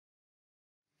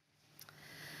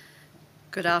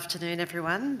Good afternoon,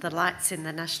 everyone. The lights in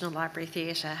the National Library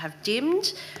Theatre have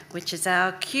dimmed, which is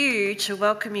our cue to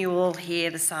welcome you all here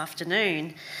this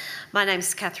afternoon. My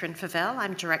name's Catherine Favell.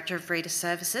 I'm Director of Reader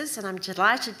Services, and I'm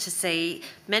delighted to see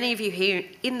many of you here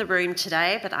in the room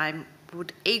today, but I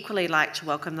would equally like to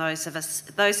welcome those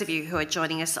of you who are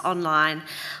joining us online,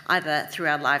 either through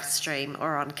our live stream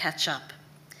or on catch-up.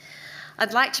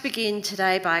 I'd like to begin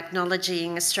today by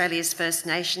acknowledging Australia's First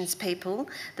Nations people,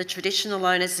 the traditional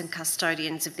owners and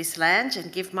custodians of this land,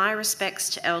 and give my respects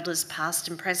to elders past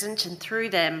and present, and through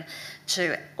them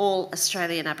to all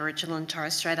Australian Aboriginal and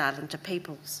Torres Strait Islander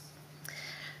peoples.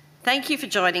 Thank you for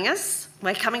joining us.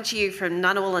 We're coming to you from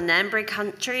Ngunnawal and Ngambri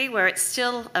country, where it's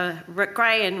still a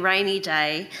grey and rainy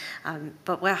day,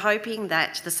 but we're hoping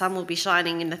that the sun will be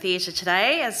shining in the theatre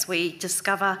today as we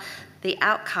discover the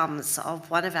outcomes of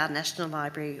one of our National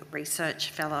Library Research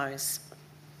Fellows.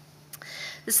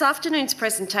 This afternoon's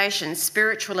presentation,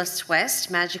 Spiritualist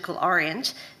West, Magical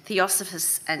Orient,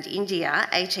 Theosophists and India,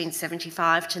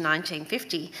 1875 to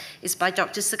 1950, is by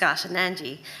Dr. Sugata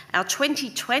Nandi, our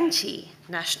 2020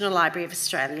 National Library of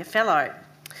Australia Fellow.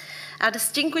 Our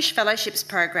Distinguished Fellowships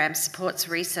program supports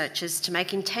researchers to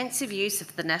make intensive use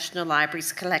of the National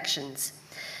Library's collections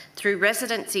through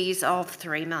residencies of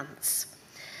 3 months.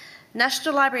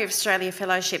 National Library of Australia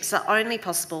Fellowships are only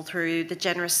possible through the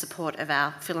generous support of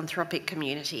our philanthropic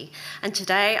community. And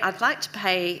today I'd like to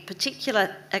pay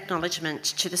particular acknowledgement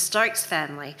to the Stokes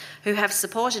family, who have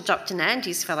supported Dr.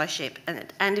 Nandi's fellowship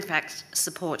and in fact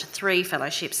support 3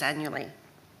 fellowships annually.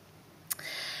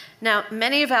 Now,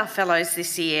 many of our fellows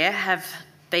this year have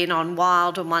been on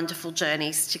wild and wonderful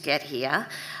journeys to get here.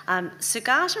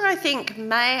 Sugata, I think,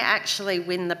 may actually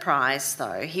win the prize,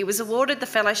 though. He was awarded the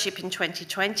fellowship in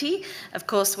 2020. Of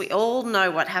course, we all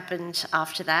know what happened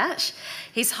after that.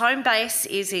 His home base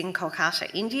is in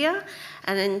Kolkata, India,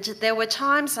 and there were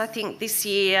times, I think, this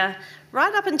year,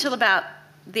 right up until about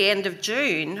the end of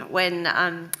June, when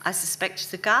I suspect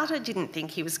Sugata didn't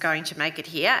think he was going to make it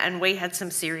here, and we had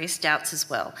some serious doubts as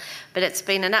well. But it's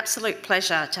been an absolute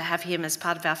pleasure to have him as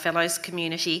part of our Fellows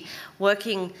community,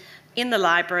 working in the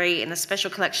library, in the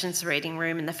Special Collections Reading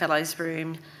Room, in the Fellows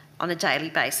Room on a daily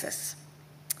basis.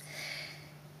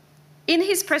 In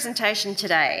his presentation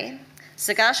today,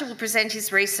 Sugata will present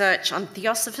his research on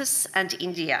Theosophists and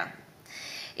India.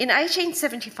 In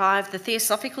 1875, the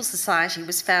Theosophical Society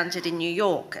was founded in New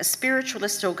York, a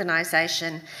spiritualist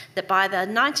organisation that by the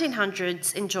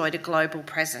 1900s enjoyed a global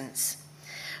presence.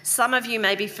 Some of you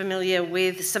may be familiar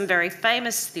with some very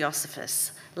famous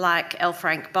Theosophists, like L.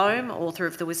 Frank Baum, author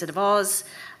of The Wizard of Oz,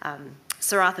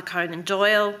 Sir Arthur Conan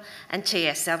Doyle, and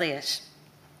T.S. Eliot.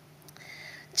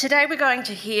 Today we're going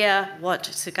to hear what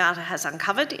Sugata has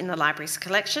uncovered in the library's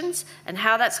collections and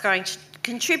how that's going to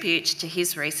contribute to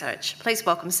his research. Please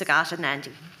welcome Sugata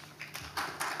Nandi.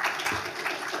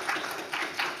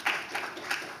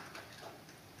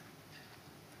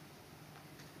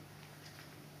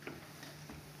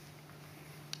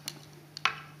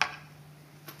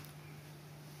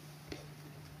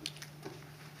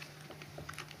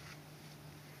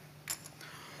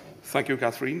 Thank you,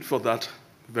 Catherine, for that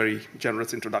very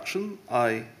generous introduction.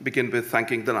 I begin with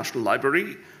thanking the National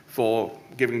Library for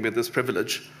giving me this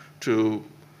privilege to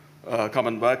come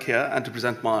and work here and to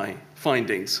present my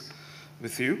findings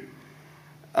with you.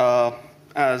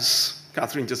 As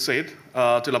Catherine just said,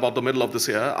 till about the middle of this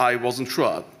year, I wasn't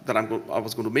sure that I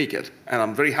was going to make it, and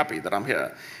I'm very happy that I'm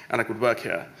here and I could work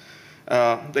here.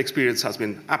 The experience has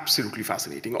been absolutely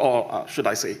fascinating, or should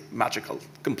I say magical,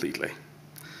 completely.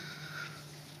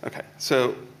 Okay,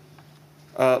 so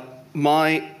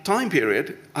my time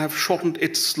period, I have shortened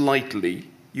it slightly.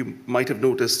 You might have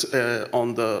noticed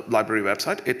on the library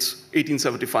website, it's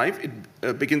 1875.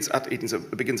 It begins in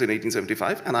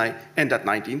 1875, and I end at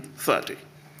 1930.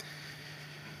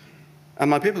 And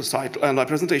my paper's title, and my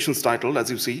presentation's title,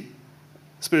 as you see,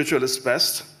 Spiritualist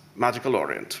West, Magical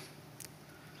Orient.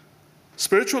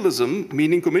 Spiritualism,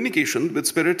 meaning communication with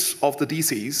spirits of the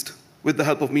deceased with the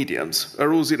help of mediums,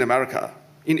 arose in America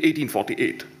in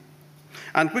 1848,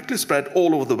 and quickly spread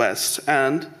all over the West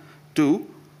and to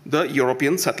the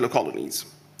European settler colonies.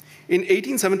 In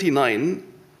 1879,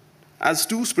 as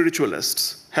 2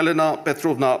 spiritualists, Helena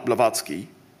Petrovna Blavatsky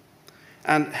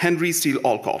and Henry Steele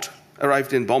Olcott,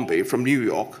 arrived in Bombay from New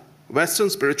York, Western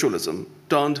spiritualism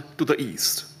turned to the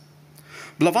East.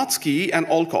 Blavatsky and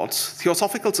Olcott's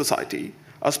Theosophical Society,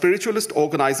 a spiritualist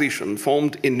organization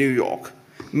formed in New York,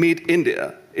 made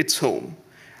India its home,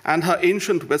 and her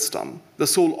ancient wisdom the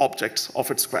sole objects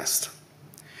of its quest.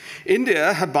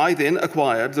 India had by then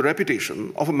acquired the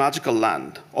reputation of a magical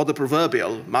land, or the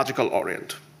proverbial magical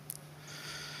Orient.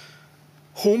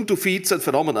 home to feats and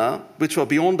phenomena which were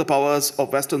beyond the powers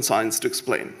of Western science to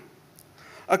explain.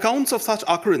 Accounts of such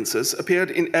occurrences appeared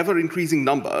in ever-increasing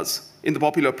numbers in the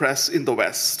popular press in the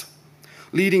West,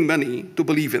 leading many to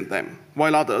believe in them,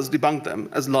 while others debunked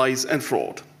them as lies and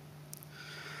fraud.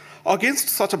 Against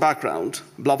such a background,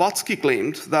 Blavatsky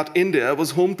claimed that India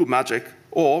was home to magic,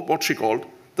 or what she called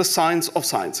the science of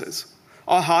sciences,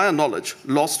 a higher knowledge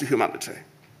lost to humanity.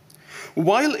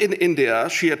 While in India,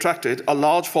 she attracted a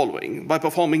large following by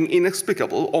performing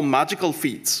inexplicable or magical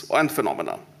feats and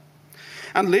phenomena,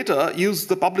 and later used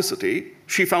the publicity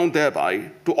she found thereby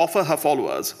to offer her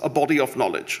followers a body of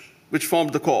knowledge, which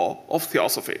formed the core of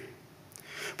Theosophy,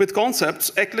 with concepts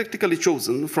eclectically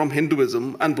chosen from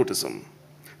Hinduism and Buddhism,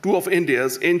 two of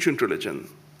India's ancient religion.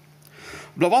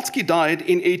 Blavatsky died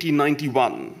in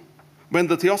 1891, when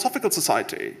the Theosophical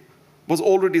Society was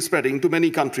already spreading to many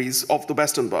countries of the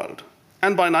Western world,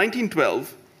 and by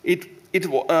 1912,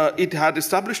 it had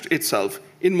established itself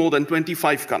in more than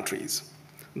 25 countries,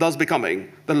 thus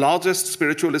becoming the largest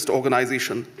spiritualist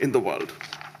organization in the world.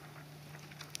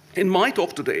 In my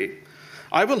talk today,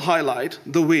 I will highlight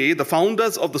the way the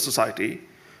founders of the society,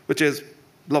 which is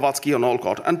Blavatsky and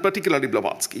Olcott, and particularly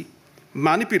Blavatsky,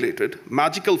 manipulated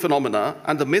magical phenomena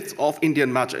and the myth of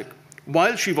Indian magic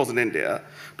while she was in India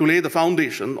to lay the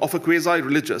foundation of a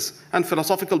quasi-religious and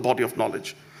philosophical body of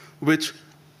knowledge, which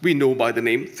we know by the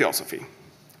name Theosophy.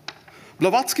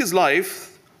 Blavatsky's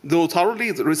life, though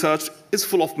thoroughly researched, is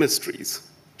full of mysteries.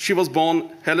 She was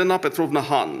born Helena Petrovna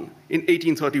Han in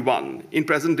 1831 in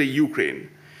present-day Ukraine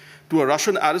to a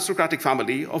Russian aristocratic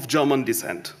family of German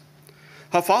descent.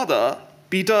 Her father,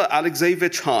 Peter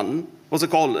Alexeyevich Han, was a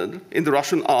colonel in the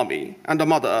Russian army, and her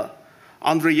mother,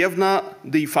 Andreyevna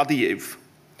Fadiev,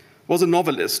 was a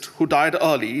novelist who died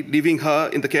early, leaving her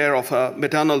in the care of her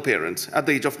maternal parents at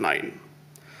the age of 9.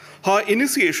 Her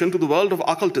initiation to the world of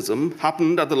occultism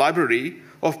happened at the library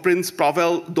of Prince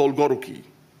Pavel Dolgoruki,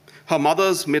 her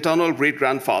mother's maternal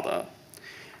great-grandfather,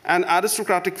 an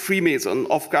aristocratic Freemason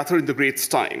of Catherine the Great's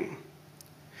time.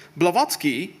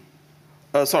 Blavatsky,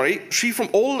 she from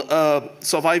all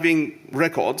surviving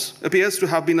records appears to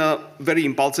have been a very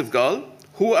impulsive girl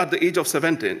who at the age of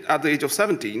 17 in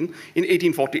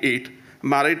 1848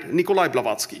 married Nikolai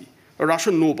Blavatsky, a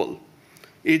Russian noble,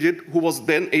 who was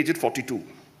then aged 42.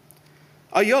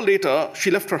 A year later, she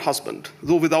left her husband,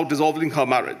 though without dissolving her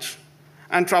marriage,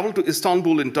 and traveled to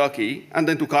Istanbul in Turkey and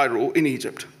then to Cairo in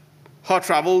Egypt. Her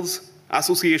travels,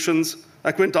 associations,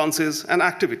 acquaintances, and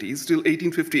activities till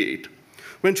 1858,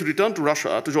 when she returned to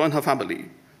Russia to join her family,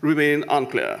 remain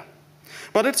unclear.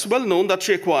 But it's well known that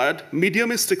she acquired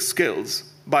mediumistic skills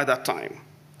by that time.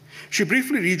 She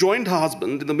briefly rejoined her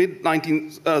husband in the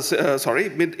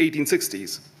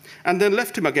mid-1860s, and then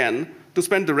left him again to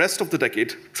spend the rest of the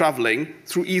decade traveling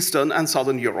through Eastern and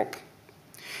Southern Europe.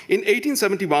 In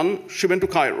 1871, she went to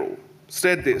Cairo,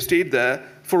 stayed there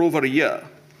for over a year.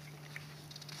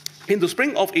 In the spring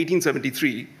of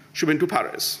 1873, she went to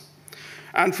Paris,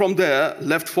 and from there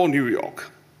left for New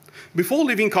York. Before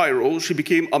leaving Cairo, she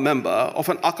became a member of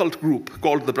an occult group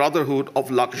called the Brotherhood of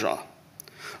Lakja.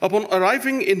 Upon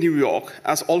arriving in New York,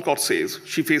 as Olcott says,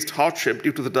 she faced hardship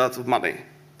due to the dearth of money.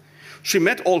 She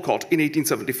met Olcott in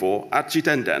 1874 at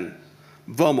Chittenden,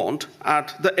 Vermont,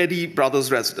 at the Eddy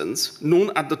Brothers' residence,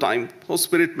 known at the time for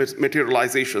spirit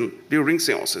materialization during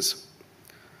seances.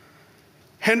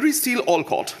 Henry Steele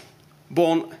Olcott,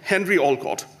 born Henry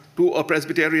Olcott to a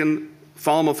Presbyterian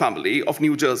farmer family of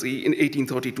New Jersey in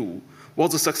 1832,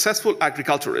 was a successful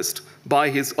agriculturist by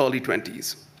his early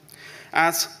 20s.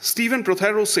 As Stephen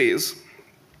Prothero says,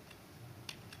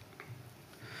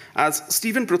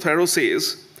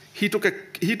 he took a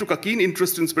keen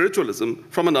interest in spiritualism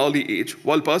from an early age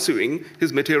while pursuing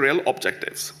his material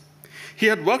objectives. He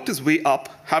had worked his way up,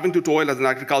 having to toil as an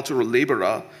agricultural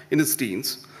laborer in his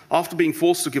teens after being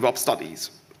forced to give up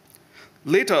studies.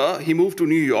 Later, he moved to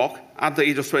New York at the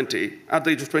age of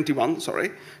 21,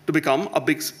 to become a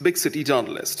big city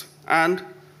journalist. And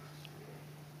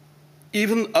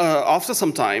even after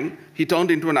some time, he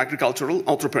turned into an agricultural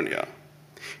entrepreneur.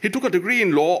 He took a degree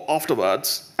in law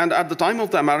afterwards, and at the time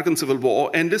of the American Civil War,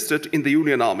 enlisted in the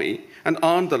Union Army and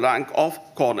earned the rank of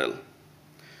colonel.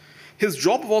 His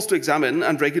job was to examine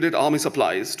and regulate army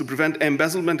supplies to prevent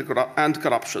embezzlement and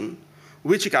corruption,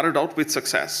 which he carried out with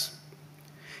success.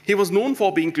 He was known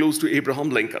for being close to Abraham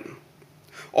Lincoln.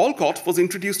 Olcott was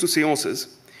introduced to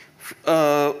seances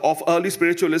of early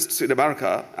spiritualists in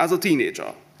America as a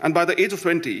teenager, and by the age of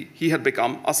 20, he had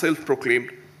become a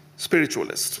self-proclaimed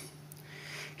spiritualist.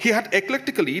 He had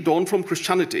eclectically drawn from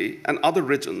Christianity and other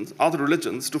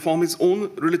religions to form his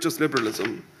own religious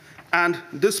liberalism and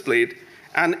displayed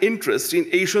and interest in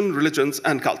Asian religions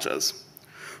and cultures.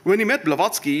 When he met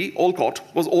Blavatsky, Olcott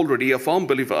was already a firm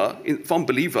believer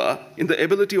in the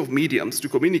ability of mediums to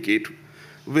communicate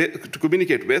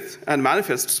with and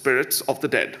manifest spirits of the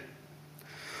dead.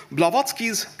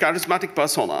 Blavatsky's charismatic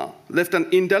persona left an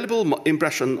indelible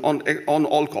impression on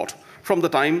Olcott from the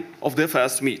time of their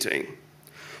first meeting.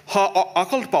 Her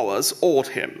occult powers awed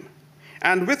him,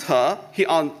 and with her, he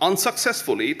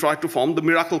unsuccessfully tried to form the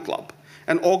Miracle Club,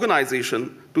 an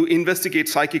organization to investigate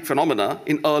psychic phenomena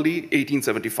in early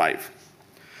 1875.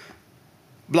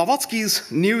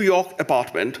 Blavatsky's New York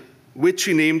apartment, which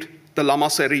she named the Lama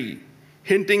Seri,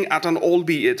 hinting at an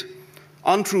albeit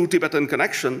untrue Tibetan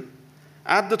connection,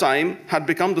 at the time had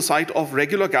become the site of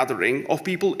regular gathering of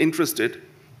people interested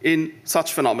in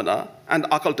such phenomena and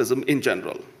occultism in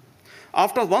general.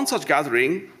 After one such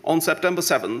gathering on September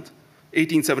 7th,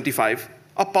 1875,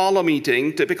 a parlor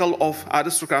meeting typical of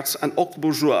aristocrats and haute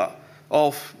bourgeois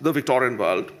of the Victorian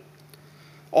world,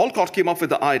 Olcott came up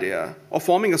with the idea of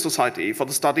forming a society for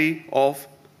the study of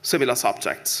similar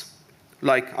subjects,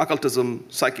 like occultism,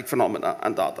 psychic phenomena,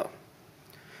 and the other.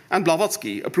 And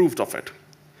Blavatsky approved of it.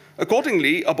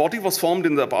 Accordingly, a body was formed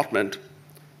in the apartment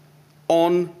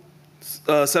on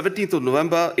 17th of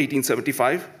November,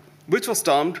 1875, which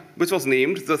was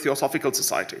named the Theosophical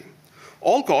Society.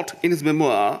 Olcott, in his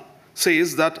memoir,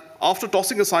 says that after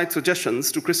tossing aside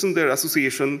suggestions to christen their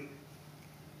association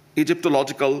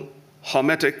Egyptological,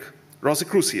 Hermetic,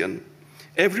 Rosicrucian,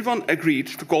 everyone agreed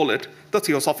to call it the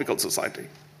Theosophical Society.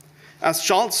 As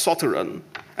Charles Sotheron,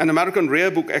 an American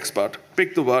rare book expert,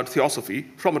 picked the word theosophy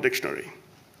from a dictionary.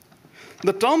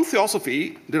 The term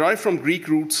theosophy, derived from Greek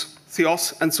roots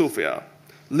theos and sophia,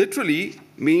 literally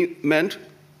meant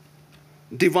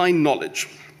divine knowledge.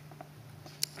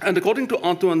 And according to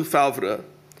Antoine Favre,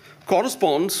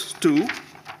 corresponds to,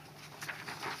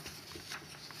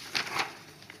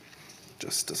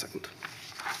 just a second,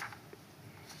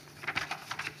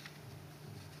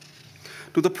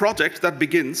 to the project that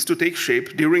begins to take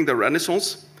shape during the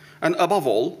Renaissance, and above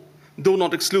all, though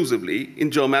not exclusively, in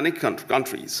Germanic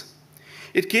countries.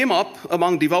 It came up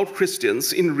among devout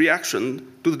Christians in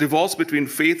reaction to the divorce between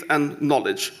faith and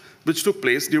knowledge, which took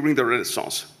place during the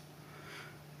Renaissance.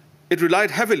 It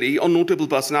relied heavily on notable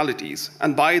personalities,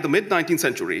 and by the mid-19th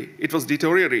century, it was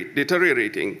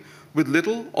deteriorating with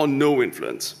little or no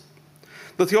influence.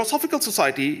 The Theosophical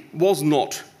Society was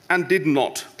not and did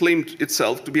not claim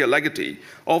itself to be a legatee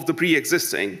of the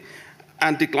pre-existing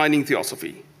and declining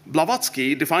theosophy.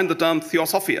 Blavatsky defined the term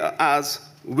theosophia as,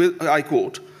 I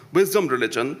quote, wisdom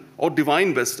religion or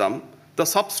divine wisdom, the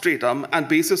substratum and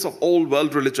basis of all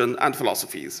world religion and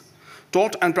philosophies,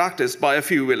 taught and practiced by a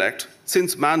few elect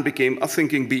since man became a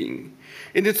thinking being.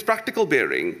 In its practical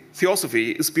bearing,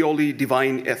 theosophy is purely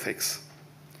divine ethics.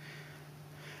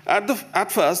 At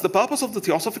first, the purpose of the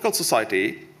Theosophical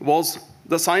Society was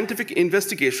the scientific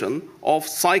investigation of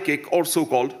psychic or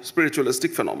so-called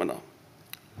spiritualistic phenomena.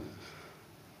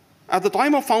 At the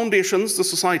time of foundations, the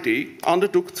Society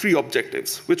undertook three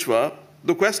objectives, which were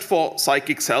the quest for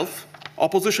psychic self,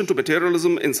 opposition to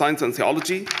materialism in science and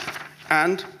theology,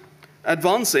 and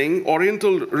advancing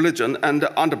Oriental religion and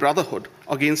a brotherhood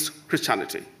against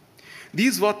Christianity.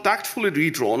 These were tactfully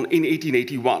redrawn in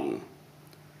 1881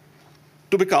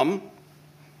 to become,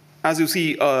 as you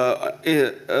see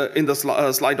in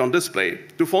the slide on display,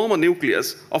 to form a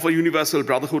nucleus of a universal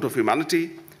brotherhood of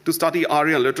humanity, to study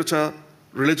Aryan literature,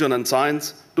 religion, and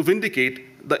science, to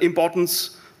vindicate the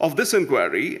importance of this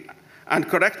inquiry and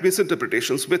correct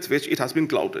misinterpretations with which it has been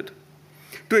clouded,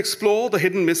 to explore the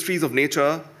hidden mysteries of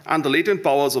nature and the latent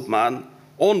powers of man,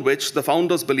 on which the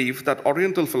founders believe that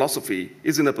Oriental philosophy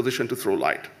is in a position to throw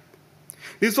light.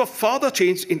 These were further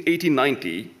changed in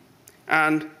 1890,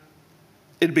 and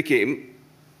it became,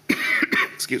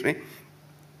 excuse me,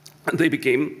 they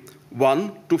became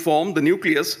one, to form the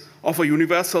nucleus of a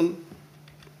universal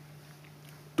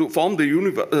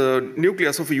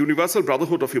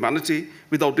brotherhood of humanity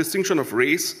without distinction of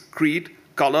race, creed,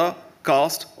 color,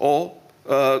 caste, or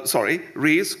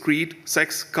race, creed,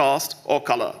 sex, caste, or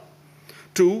color.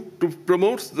 Two, to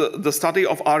promote the study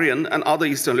of Aryan and other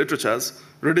Eastern literatures,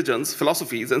 religions,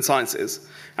 philosophies, and sciences,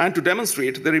 and to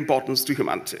demonstrate their importance to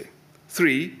humanity.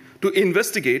 Three, to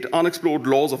investigate unexplored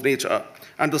laws of nature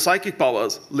and the psychic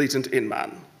powers latent in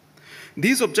man.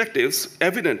 These objectives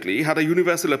evidently had a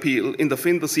universal appeal in the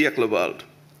fin de siècle world.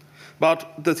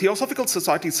 But the Theosophical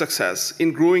Society's success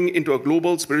in growing into a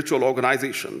global spiritual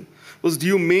organization was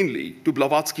due mainly to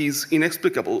Blavatsky's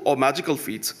inexplicable or magical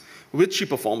feats which she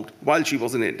performed while she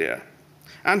was in India,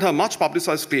 and her much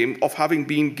publicized claim of having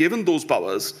been given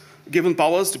powers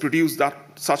to produce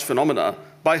such phenomena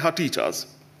by her teachers,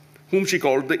 whom she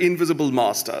called the invisible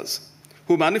masters,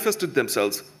 who manifested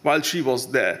themselves while she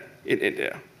was there in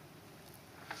India.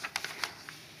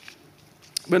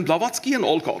 When Blavatsky and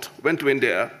Olcott went to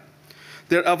India,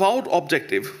 their avowed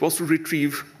objective was to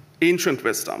retrieve ancient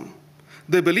wisdom.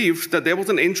 They believed that there was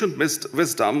an ancient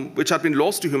wisdom which had been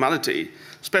lost to humanity,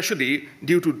 especially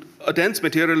due to a dense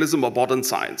materialism of modern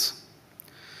science.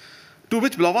 To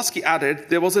which Blavatsky added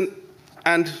there was an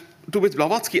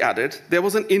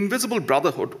invisible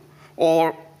brotherhood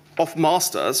of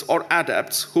masters or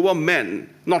adepts who were men,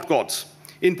 not gods,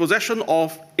 in possession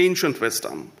of ancient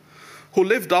wisdom, who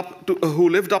lived up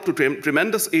to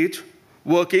tremendous age,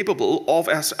 were capable of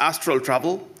astral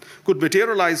travel, could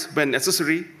materialize when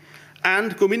necessary,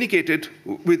 and communicated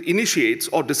with initiates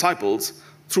or disciples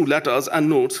through letters and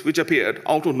notes which appeared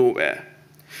out of nowhere.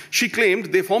 She claimed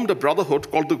they formed a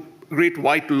brotherhood called the Great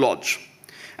White Lodge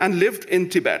and lived in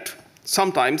Tibet,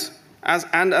 sometimes, as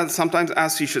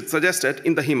she suggested,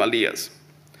 in the Himalayas.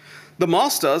 The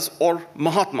masters, or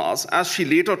Mahatmas, as she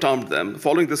later termed them,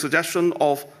 following the suggestion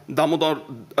of Damodar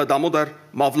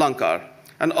Mavlankar,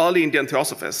 an early Indian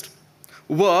theosophist,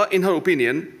 were, in her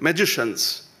opinion,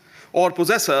 magicians or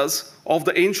possessors of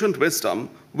the ancient wisdom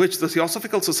which the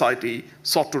Theosophical Society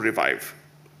sought to revive.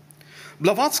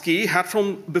 Blavatsky had,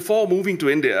 from before moving to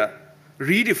India,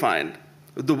 redefined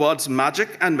the words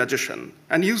magic and magician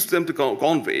and used them to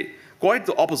convey quite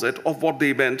the opposite of what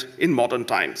they meant in modern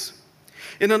times.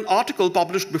 In an article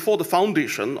published before the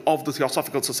foundation of the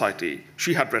Theosophical Society,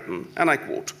 she had written, and I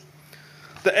quote,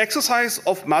 "The exercise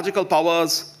of magical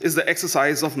powers is the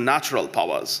exercise of natural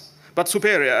powers, but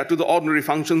superior to the ordinary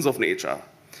functions of nature,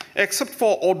 except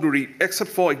for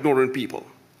ignorant people.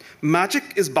 Magic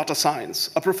is but a science,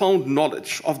 a profound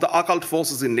knowledge of the occult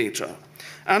forces in nature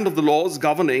and of the laws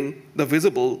governing the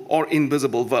visible or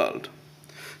invisible world.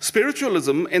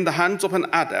 Spiritualism in the hands of an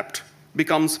adept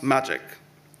becomes magic,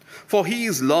 for he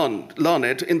is learned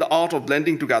in the art of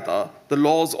blending together the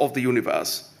laws of the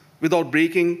universe without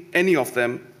breaking any of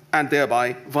them and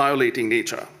thereby violating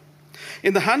nature.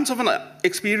 In the hands of an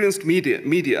experienced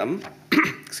medium,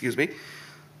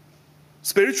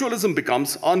 spiritualism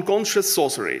becomes unconscious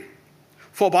sorcery,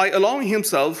 for by allowing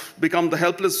himself become the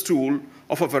helpless tool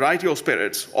of a variety of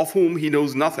spirits of whom he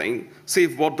knows nothing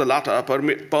save what the latter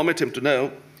permit him to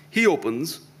know, he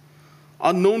opens,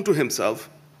 unknown to himself,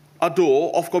 a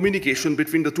door of communication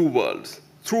between the two worlds,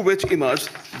 through which emerge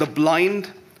the blind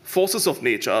forces of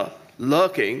nature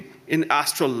lurking in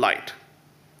astral light."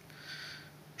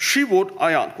 She would,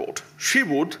 I unquote, she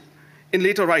would, in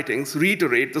later writings,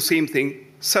 reiterate the same thing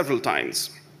several times.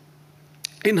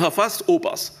 In her first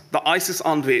opus, The Isis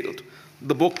Unveiled,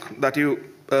 the book that you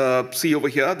see over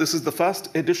here, this is the first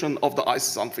edition of The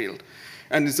Isis Unveiled,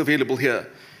 and it's available here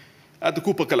at the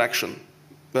Cooper Collection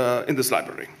in this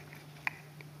library.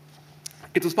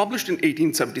 It was published in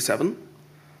 1877.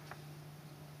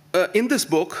 In this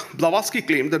book, Blavatsky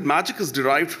claimed that magic is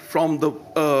derived from the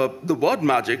word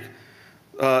magic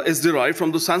is derived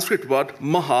from the Sanskrit word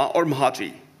maha or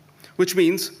mahaji, which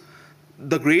means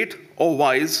the great or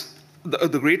wise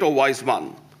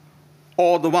one,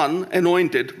 or the one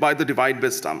anointed by the divine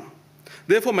wisdom.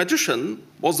 Therefore, magician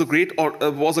was a great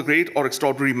or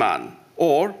extraordinary man,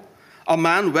 or a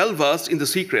man well versed in the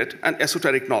secret and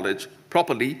esoteric knowledge,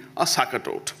 properly a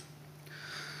sacerdote.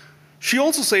 She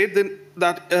also said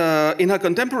that in her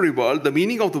contemporary world, the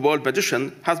meaning of the word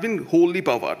magician has been wholly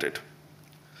perverted.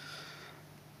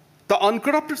 The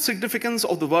uncorrupted significance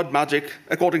of the word magic,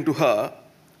 according to her,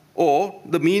 or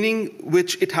the meaning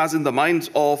which it has in the minds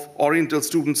of Oriental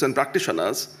students and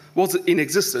practitioners, was in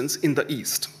existence in the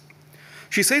East.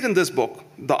 She said in this book,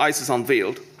 The Isis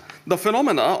Unveiled, the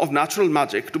phenomena of natural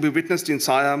magic to be witnessed in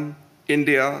Siam,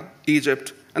 India,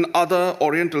 Egypt, and other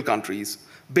Oriental countries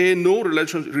bear no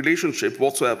relationship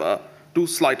whatsoever to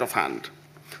sleight of hand,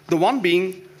 the one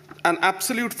being an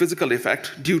absolute physical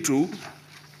effect due to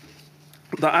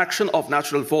the action of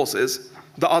natural forces,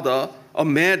 the other a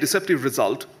mere deceptive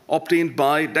result obtained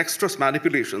by dexterous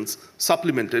manipulations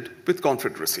supplemented with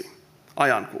confederacy. I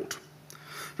unquote.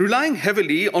 Relying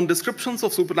heavily on descriptions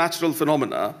of supernatural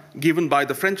phenomena given by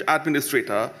the French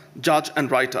administrator, judge,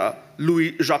 and writer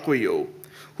Louis Jacquot,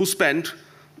 who spent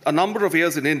a number of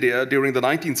years in India during the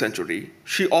 19th century,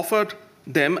 she offered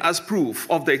them as proof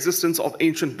of the existence of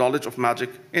ancient knowledge of magic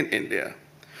in India.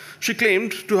 She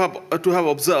claimed to have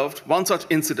observed one such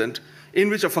incident in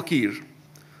which a fakir,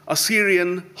 a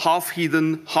Syrian,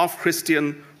 half-heathen,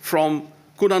 half-Christian from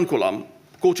Kudankulam,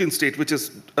 Cochin state, which is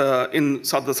in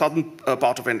the southern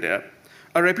part of India,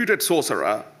 a reputed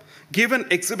sorcerer, gave an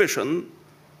exhibition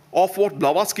of what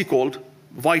Blavatsky called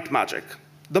white magic.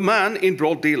 The man, in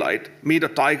broad daylight, made a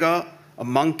tiger, a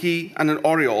monkey, and an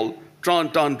oriole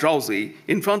turned drowsy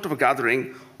in front of a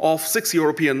gathering of 6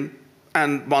 European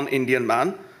and 1 Indian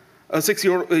man,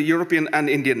 European and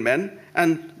Indian men,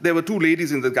 and there were 2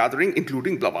 ladies in the gathering,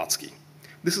 including Blavatsky.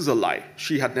 This is a lie.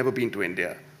 She had never been to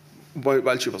India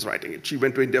while she was writing it. She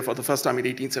went to India for the first time in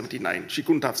 1879. She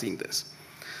couldn't have seen this.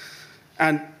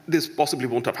 And this possibly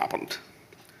won't have happened.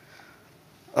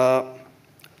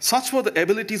 Such were the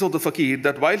abilities of the fakir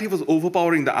that while he was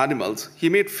overpowering the animals, he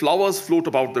made flowers float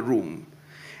about the room.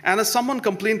 And as someone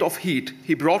complained of heat,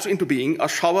 he brought into being a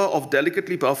shower of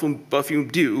delicately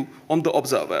perfumed dew on the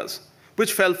observers,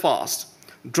 which fell fast,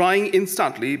 drying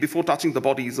instantly before touching the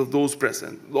bodies of those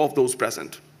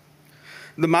present.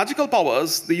 The magical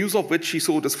powers, the use of which she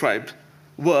so described,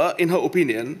 were, in her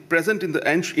opinion, present in the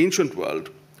ancient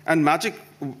world, and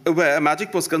where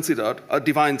magic was considered a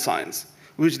divine science,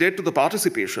 which led to the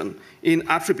participation in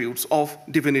attributes of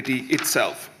divinity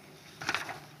itself.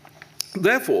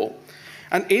 Therefore,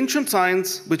 an ancient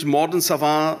science which modern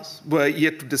savants were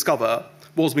yet to discover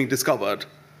was being discovered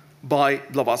by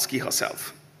Blavatsky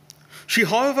herself. She,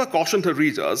 however, cautioned her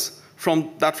readers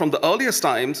that from the earliest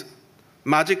times,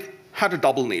 magic had a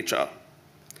double nature.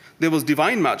 There was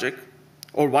divine magic,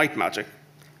 or white magic,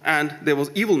 and there was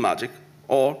evil magic,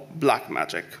 or black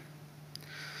magic.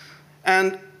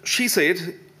 And she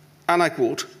said, and I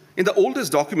quote, "In the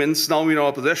oldest documents now in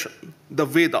our possession, the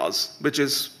Vedas, which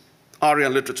is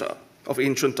Aryan literature of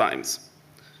ancient times,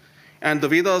 and the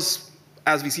Vedas,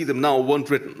 as we see them now, weren't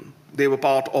written. They were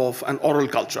part of an oral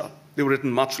culture. They were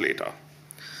written much later.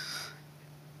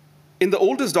 In the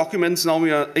oldest documents now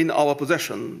in our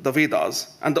possession, the Vedas,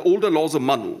 and the older laws of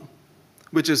Manu,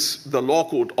 which is the law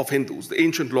code of Hindus, the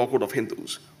ancient law code of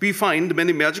Hindus, we find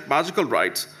many magical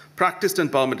rites practiced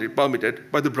and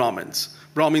permitted by the Brahmins.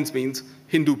 Brahmins means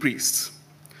Hindu priests.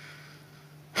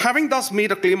 Having thus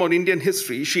made a claim on Indian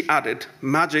history, she added,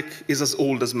 magic is as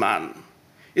old as man.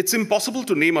 It's impossible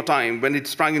to name a time when it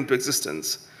sprang into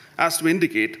existence as to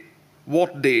indicate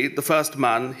what day the first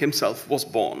man himself was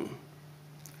born.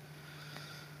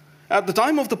 At the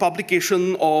time of the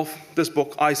publication of this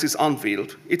book, Isis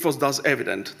Unveiled, it was thus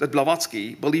evident that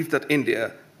Blavatsky believed that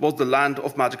India was the land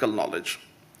of magical knowledge.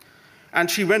 And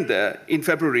she went there in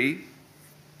February,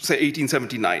 say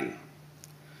 1879.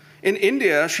 In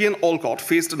India, she and Olcott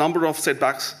faced a number of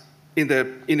setbacks in their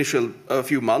initial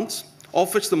few months,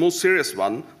 of which the most serious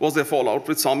one was their fallout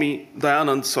with Swami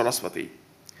Dayanand Saraswati,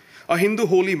 a Hindu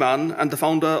holy man and the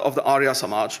founder of the Arya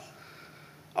Samaj,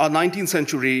 a 19th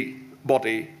century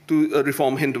body to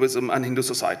reform Hinduism and Hindu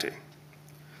society.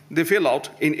 They fell out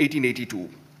in 1882.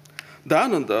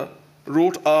 Dayananda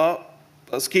wrote a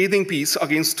scathing piece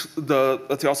against the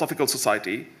Theosophical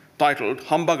Society titled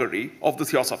Humbuggery of the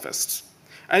Theosophists,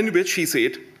 in which he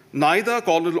said, neither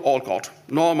Colonel Olcott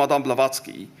nor Madame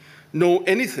Blavatsky know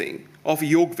anything of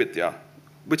Yog Vidya,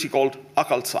 which he called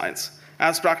occult science,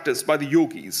 as practiced by the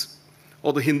yogis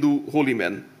or the Hindu holy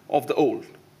men of the old.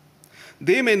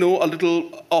 They may know a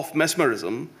little of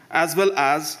mesmerism as well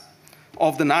as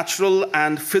of the natural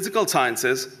and physical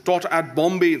sciences taught at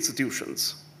Bombay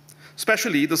institutions,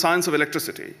 especially the science of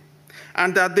electricity,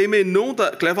 and that they may know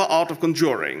the clever art of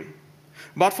conjuring.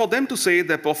 But for them to say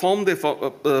they perform their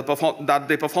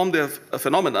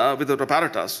phenomena with an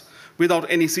apparatus without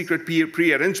any secret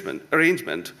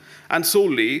arrangement, and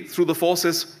solely through the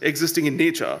forces existing in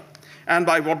nature, and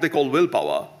by what they call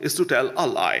willpower, is to tell a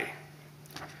lie.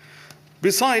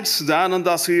 Besides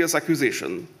Dayananda's serious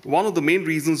accusation, one of the main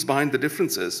reasons behind the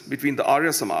differences between the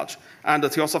Arya Samaj and the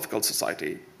Theosophical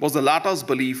Society was the latter's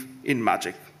belief in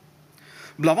magic.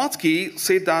 Blavatsky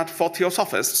said that for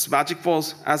Theosophists, magic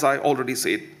was, as I already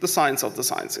said, the science of the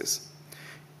sciences,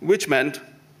 which meant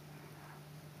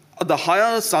the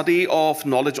higher study of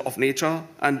knowledge of nature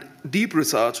and deep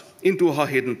research into her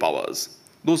hidden powers,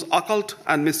 those occult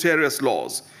and mysterious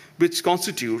laws which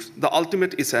constitute the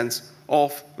ultimate essence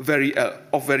of very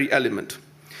element.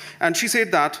 And she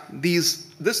said that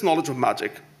this knowledge of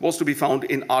magic was to be found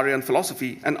in Aryan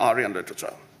philosophy and Aryan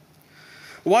literature.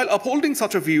 While upholding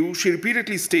such a view, she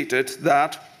repeatedly stated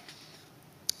that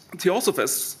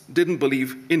Theosophists didn't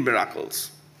believe in miracles,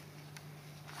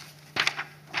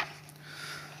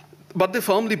 but they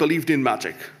firmly believed in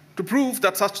magic. To prove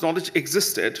that such knowledge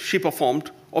existed, she performed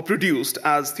or produced,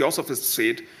 as Theosophists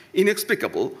said,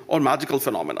 inexplicable or magical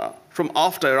phenomena from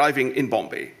after arriving in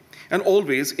Bombay, and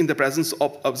always in the presence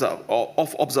of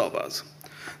observers.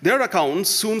 Their accounts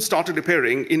soon started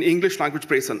appearing in English language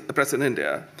press in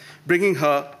India, bringing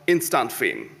her instant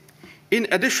fame. In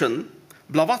addition,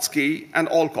 Blavatsky and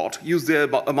Olcott used their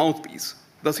mouthpiece,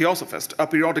 The Theosophist, a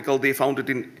periodical they founded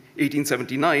in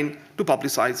 1879 to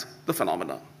publicize the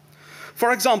phenomena.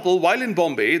 For example, while in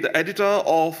Bombay, the editor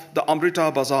of the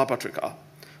Amrita Bazaar Patrika,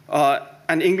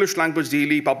 an English language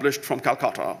daily published from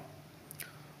Calcutta,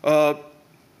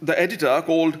 the editor,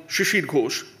 called Shishir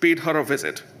Ghosh, paid her a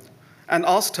visit and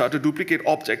asked her to duplicate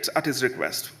objects at his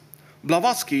request.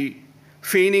 Blavatsky,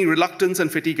 feigning reluctance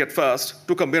and fatigue at first,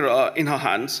 took a mirror in her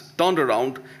hands, turned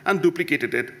around, and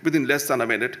duplicated it within less than a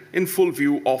minute in full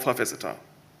view of her visitor.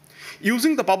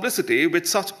 Using the publicity which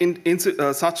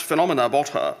such phenomena brought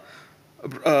her,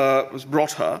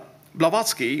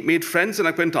 Blavatsky made friends and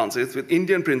acquaintances with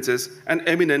Indian princes and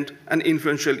eminent and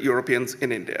influential Europeans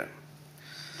in India.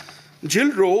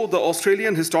 Jill Rowe, the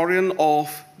Australian historian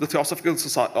of the Theosophical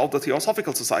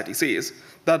Society, says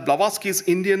that Blavatsky's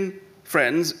Indian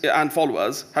friends and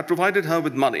followers had provided her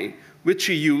with money, which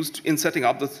she used in setting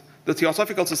up the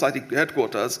Theosophical Society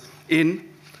headquarters in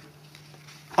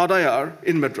Adayar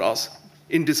in Madras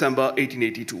in December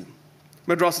 1882.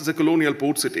 Madras is a colonial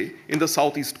port city in the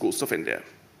southeast coast of India.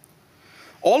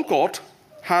 Alcott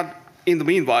had, in the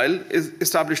meanwhile,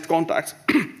 established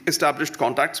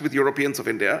contacts with Europeans of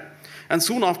India, and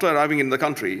soon after arriving in the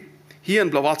country, he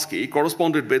and Blavatsky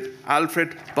corresponded with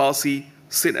Alfred Percy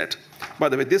Sinnett. By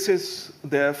the way, this is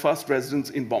their first residence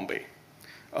in Bombay.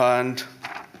 And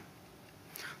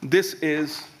this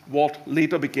is what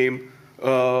later became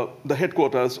the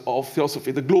headquarters of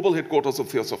Theosophy, the global headquarters of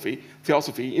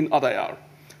Theosophy in Adayar,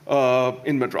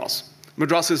 in Madras.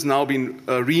 Madras has now been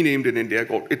renamed in India.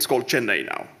 It's called Chennai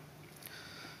now.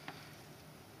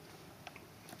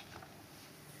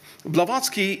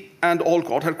 Blavatsky and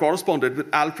Alcott had corresponded with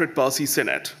Alfred Percy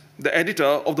Sinnett, the editor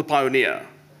of The Pioneer,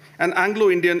 an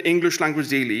Anglo-Indian English language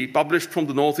daily published from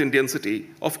the North Indian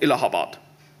city of Allahabad.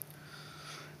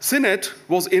 Sinnett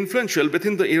was influential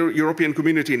within the European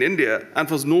community in India and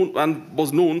was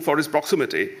known for his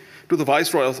proximity to the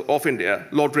Viceroy of India,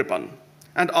 Lord Ripon,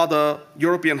 and other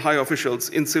European high officials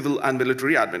in civil and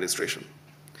military administration.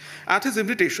 At his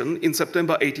invitation in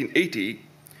September 1880,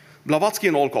 Blavatsky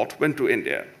and Alcott went to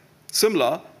India.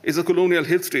 Simla is a colonial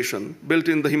hill station built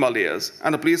in the Himalayas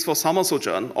and a place for summer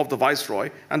sojourn of the Viceroy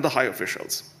and the high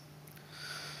officials.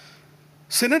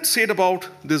 Sinnett said about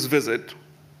this visit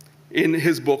in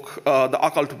his book, The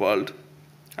Occult World,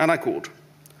 and I quote,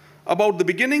 "About the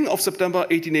beginning of September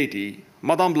 1880,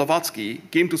 Madame Blavatsky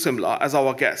came to Simla as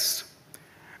our guest,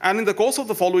 and in the course of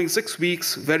the following 6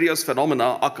 weeks, various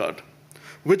phenomena occurred,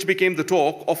 which became the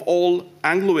talk of all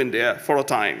Anglo-India for a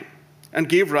time, and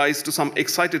gave rise to some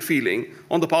excited feeling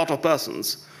on the part of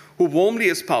persons who warmly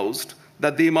espoused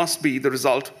that they must be the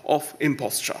result of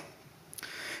imposture.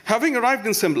 Having arrived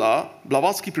in Simla,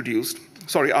 Blavatsky produced,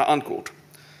 unquote.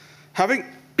 Having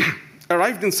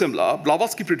arrived in Simla,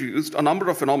 Blavatsky produced a number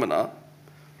of phenomena.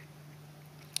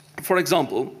 For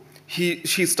example,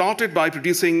 she started by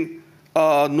producing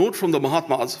a note from the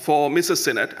Mahatmas for Mrs.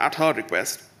 Sinnett at her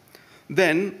request.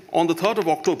 Then, on the 3rd of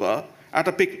October,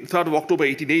 3rd of October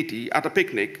 1880, at a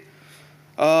picnic,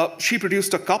 she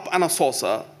produced a cup and a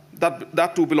saucer,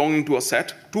 that too belonging to a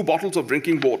set, 2 bottles of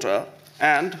drinking water,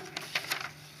 and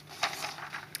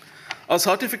a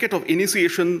certificate of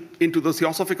initiation into the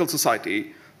Theosophical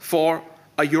Society for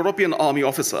a European army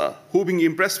officer who, being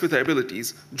impressed with her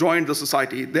abilities, joined the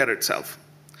society there itself.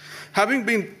 Having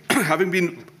been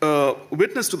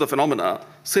witness to the phenomena,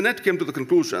 Sinnett came to the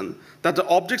conclusion that the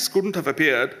objects couldn't have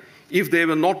appeared if they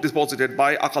were not deposited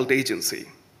by occult agency.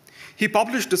 He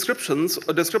published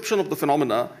a description of the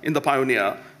phenomena in The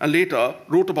Pioneer and later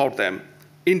wrote about them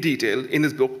in detail in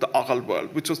his book, The Occult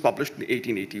World, which was published in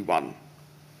 1881.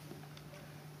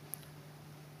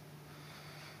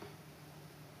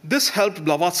 This helped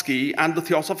Blavatsky and the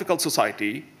Theosophical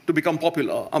Society to become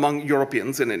popular among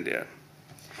Europeans in India.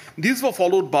 These were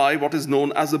followed by what is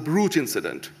known as the Bruch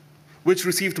incident, which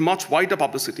received much wider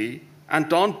publicity and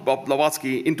turned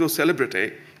Blavatsky into a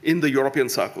celebrity in the European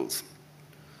circles.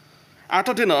 At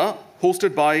a dinner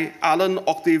hosted by Alan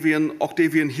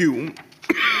Octavian Hume,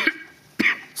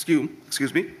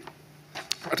 excuse me,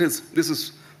 this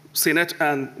is Sinnett,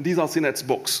 and these are Sinnett's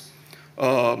books,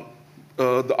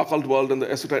 The Occult World and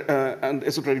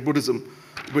Esoteric Buddhism,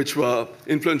 which were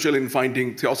influential in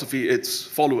finding Theosophy its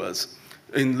followers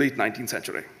in late 19th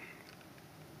century.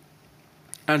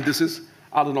 And this is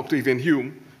Alan Octavian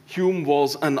Hume. Hume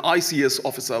was an ICS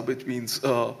officer, which means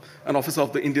an officer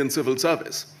of the Indian Civil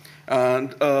Service.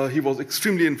 And he was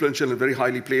extremely influential and very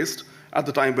highly placed at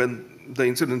the time when the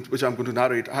incident, which I'm going to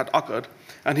narrate, had occurred.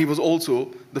 And he was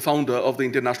also the founder of the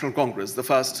Indian National Congress, the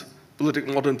first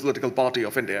modern political party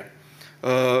of India.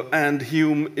 And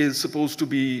Hume is supposed to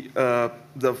be, in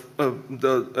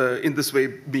this way,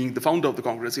 being the founder of the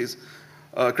Congress. He's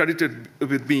credited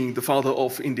with being the father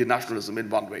of Indian nationalism in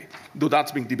one way, though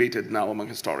that's being debated now among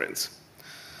historians.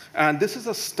 And this is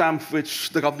a stamp which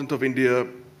the government of India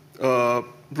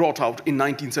brought out in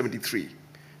 1973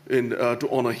 to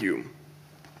honor Hume.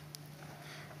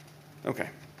 Okay.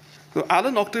 So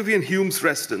Alan Octavian Hume's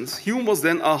residence. Hume was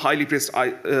then a highly praised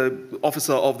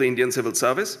officer of the Indian Civil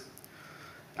Service.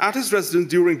 At his residence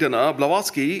during dinner,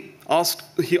 Blavatsky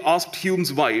asked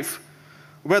Hume's wife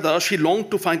whether she longed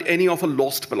to find any of her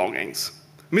lost belongings.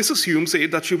 Mrs. Hume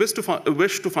said that she wished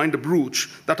to find a brooch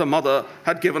that her mother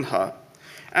had given her,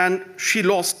 and she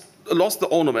lost the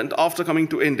ornament after coming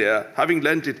to India, having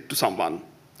lent it to someone.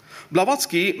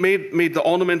 Blavatsky made the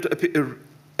ornament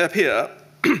appear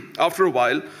after a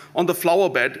while on the flower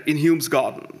bed in Hume's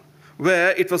garden,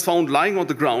 where it was found lying on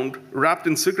the ground, wrapped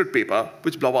in cigarette paper,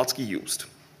 which Blavatsky used.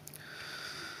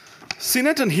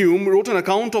 Sinnett and Hume wrote an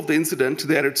account of the incident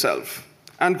there itself,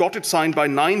 and got it signed by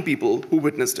 9 people who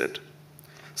witnessed it.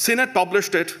 Sinnett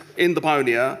published it in The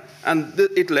Pioneer, and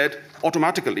it led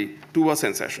automatically to a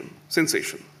sensation.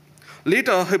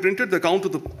 Later, he printed the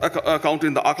account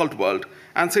in the occult world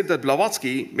and said that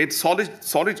Blavatsky made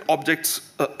solid objects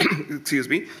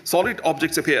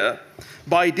appear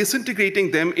by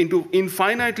disintegrating them into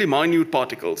infinitely minute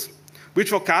particles,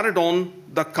 which were carried on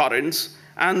the currents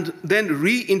and then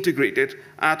reintegrated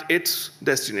at its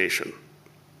destination.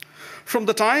 From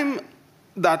that time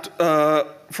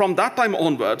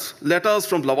onwards, letters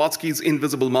from Blavatsky's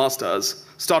invisible masters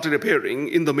started appearing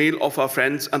in the mail of our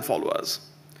friends and followers.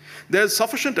 There is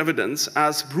sufficient evidence,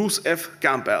 as Bruce F.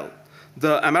 Campbell,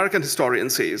 the American historian,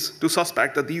 says, to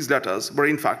suspect that these letters were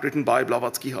in fact written by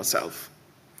Blavatsky herself.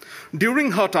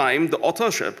 During her time, the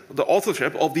authorship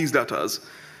of these letters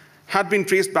had been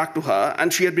traced back to her,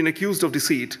 and she had been accused of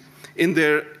deceit in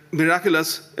their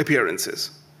miraculous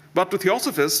appearances. But to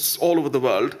Theosophists all over the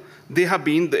world, they have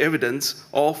been the evidence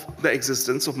of the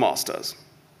existence of masters.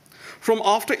 From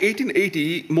after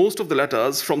 1880, most of the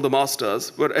letters from the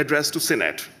masters were addressed to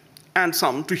Sinnett, and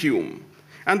some to Hume,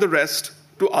 and the rest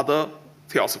to other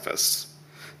Theosophists.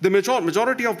 The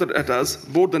majority of the letters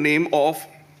bore the name of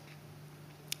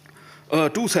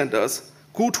 2 senders,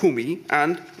 Kuthumi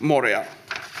and Morea.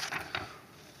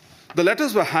 The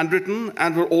letters were handwritten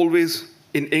and were always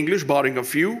in English, barring a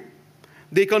few.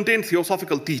 They contained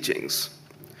theosophical teachings.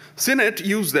 Sinnett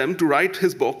used them to write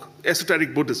his book,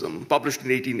 Esoteric Buddhism, published in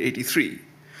 1883.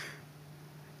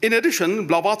 In addition,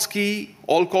 Blavatsky,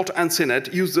 Alcott, and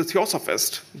Sinnett used the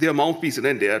Theosophist, their mouthpiece in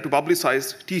India, to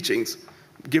publicize teachings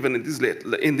given in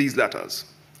these letters.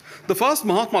 The first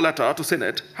Mahatma letter to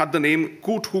Sinnett had the name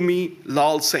Kuthumi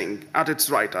Lal Singh at its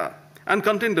writer, and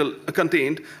contained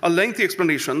a lengthy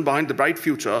explanation behind the bright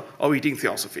future of eating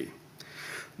theosophy.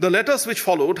 The letters which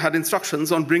followed had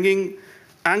instructions on bringing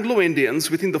Anglo-Indians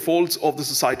within the folds of the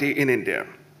society in India.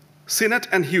 Sinnett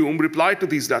and Hume replied to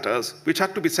these letters, which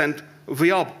had to be sent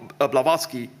via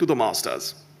Blavatsky to the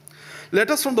masters.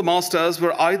 Letters from the masters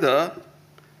appeared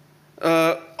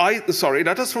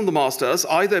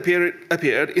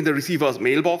in the receiver's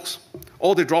mailbox,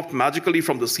 or they dropped magically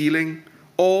from the ceiling,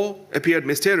 or appeared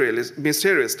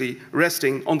mysteriously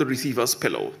resting on the receiver's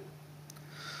pillow.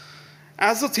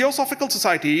 As the Theosophical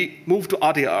Society moved to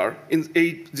Adyar in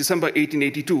December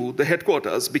 1882, the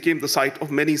headquarters became the site of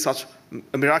many such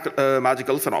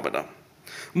magical phenomena.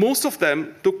 Most of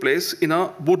them took place in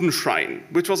a wooden shrine,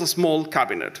 which was a small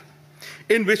cabinet,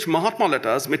 in which Mahatma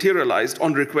letters materialized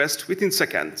on request within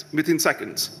seconds,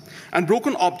 and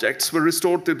broken objects were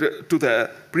restored to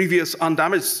their previous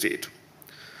undamaged state.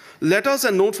 Letters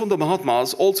and notes from the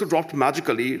Mahatmas also dropped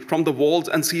magically from the walls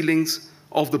and ceilings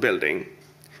of the building,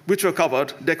 which were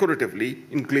covered decoratively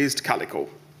in glazed calico.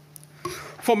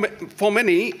 For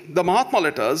many, the Mahatma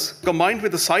letters, combined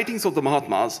with the sightings of the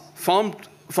Mahatmas,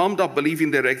 firmed up belief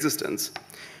in their existence,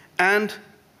 and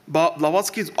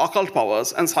Blavatsky's occult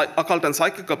powers and occult and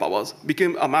psychical powers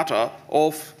became a matter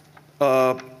of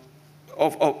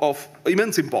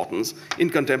immense importance in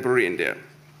contemporary India.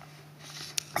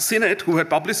 Sinnett, who had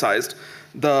publicized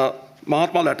the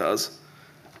Mahatma letters,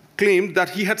 claimed that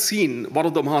he had seen one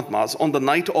of the Mahatmas on the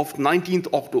night of 19th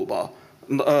October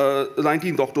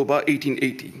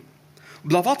 1880.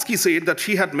 Blavatsky said that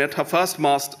she had met her first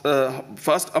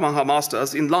among her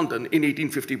masters in London in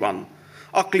 1851,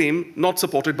 a claim not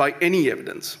supported by any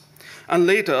evidence, and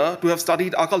later to have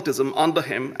studied occultism under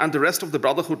him and the rest of the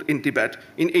Brotherhood in Tibet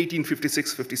in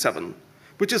 1856-57,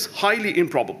 which is highly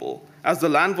improbable, as the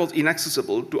land was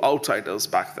inaccessible to outsiders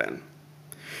back then.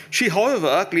 She,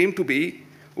 however, claimed to be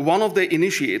one of the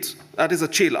initiates, that is a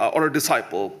chela or a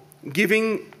disciple,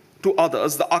 giving to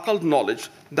others the occult knowledge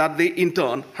that they in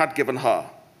turn had given her.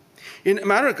 In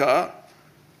America,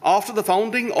 After the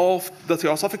founding of the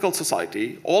Theosophical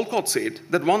Society, Olcott said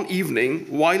that one evening,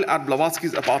 while at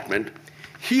Blavatsky's apartment,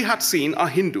 he had seen a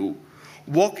Hindu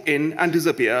walk in and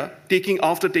disappear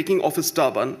after taking off his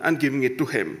turban and giving it to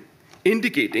him,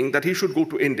 indicating that he should go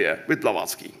to India with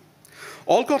Blavatsky.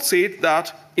 Olcott said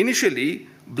that initially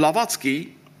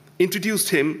Blavatsky introduced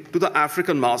him to the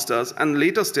African masters and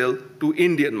later still to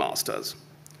Indian masters.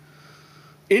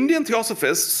 Indian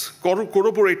Theosophists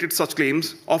corroborated such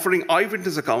claims, offering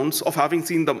eyewitness accounts of having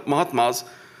seen the Mahatmas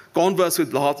converse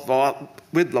with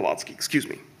Blavatsky.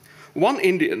 One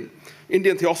Indian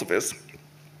Theosophist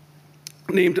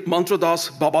named Mantradas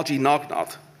Babaji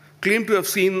Nagnath claimed to have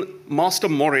seen Master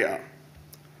Maurya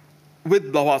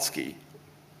with Blavatsky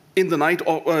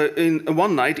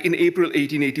one night in April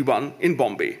 1881 in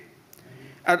Bombay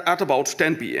at about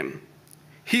 10 p.m.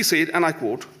 He said, and I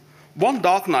quote, "One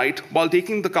dark night, while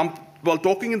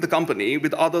talking in the company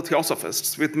with other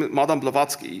Theosophists with Madame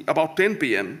Blavatsky, about 10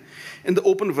 p.m., in the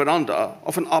open veranda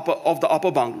of the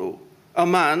upper bungalow, a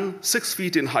man 6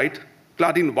 feet in height,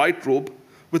 clad in white robe,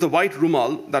 with a white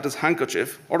rumal, that is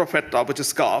handkerchief, or a fetta, which is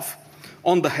scarf,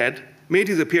 on the head, made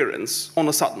his appearance on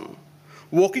a sudden,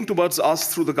 walking towards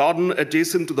us through the garden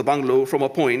adjacent to the bungalow from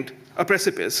a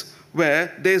precipice,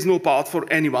 where there is no path for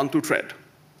anyone to tread.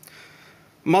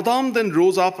 Madame then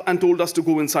rose up and told us to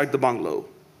go inside the bungalow.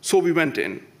 So we went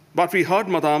in, but we heard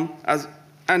Madame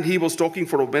and he was talking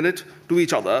for a minute to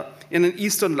each other in an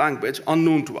Eastern language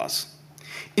unknown to us.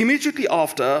 Immediately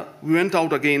after, we went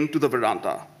out again to the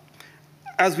veranda,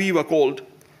 as we were called,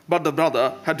 but the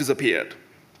brother had disappeared."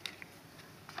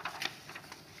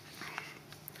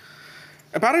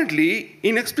 Apparently,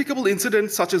 inexplicable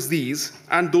incidents such as these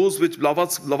and those which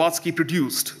Blavatsky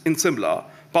produced in Simla,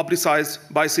 publicized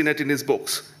by Sinnett in his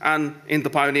books and in The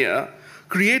Pioneer,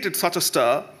 created such a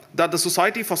stir that the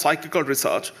Society for Psychical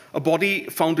Research, a body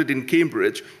founded in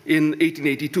Cambridge in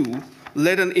 1882,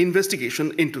 led an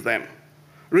investigation into them.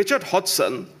 Richard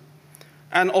Hodgson,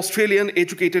 an Australian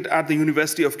educated at the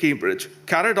University of Cambridge,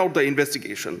 carried out the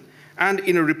investigation and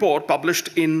in a report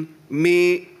published in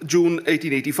June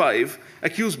 1885,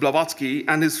 accused Blavatsky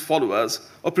and his followers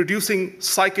of producing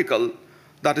psychical,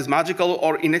 that is magical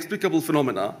or inexplicable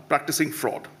phenomena, practicing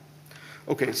fraud.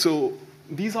 Okay, so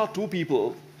these are two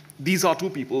people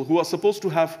who are supposed to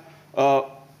have,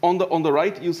 on the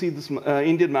right, you see this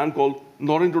Indian man called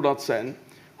Narendranath Sen,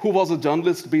 who was a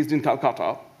journalist based in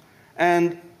Calcutta,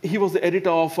 and he was the editor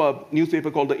of a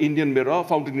newspaper called the Indian Mirror,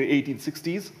 founded in the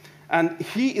 1860s, and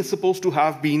he is supposed to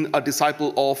have been a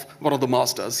disciple of one of the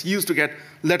masters. He used to get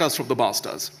letters from the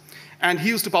masters, and he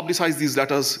used to publicize these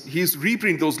letters. He used to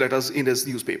reprint those letters in his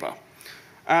newspaper.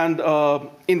 And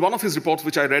in one of his reports,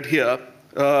 which I read here,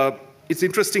 it's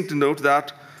interesting to note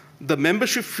that the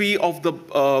membership fee of the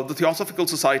Theosophical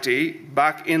Society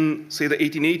back in, say, the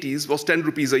 1880s was 10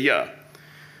 rupees a year,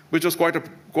 which was quite a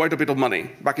bit of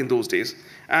money back in those days.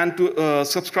 And to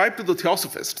subscribe to the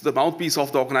Theosophist, the mouthpiece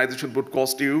of the organization, would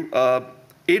cost you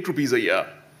 8 rupees a year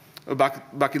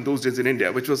back in those days in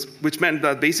India, which meant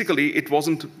that basically it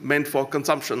wasn't meant for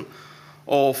consumption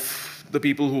of the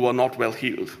people who were not well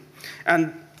heeled.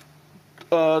 And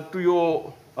to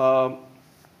your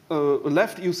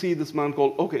left, you see this man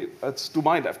called, okay, it's to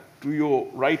my left, to your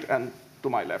right and to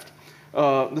my left.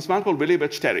 This man called William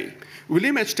H. Terry.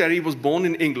 William H. Terry was born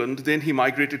in England, then he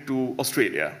migrated to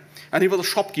Australia, and he was a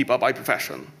shopkeeper by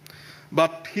profession.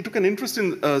 But he took an interest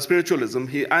in spiritualism,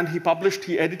 he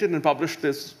edited and published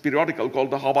this periodical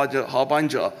called the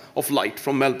Harbinger of Light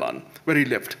from Melbourne, where he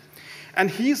lived. And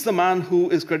he's the man who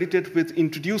is credited with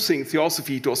introducing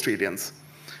theosophy to Australians.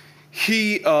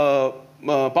 He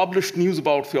published news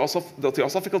about the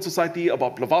Theosophical Society,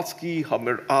 about Blavatsky,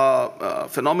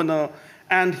 phenomena,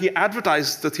 and he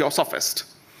advertised the Theosophist.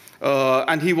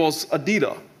 And he was a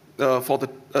dealer for the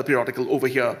periodical over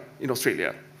here in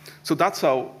Australia. So that's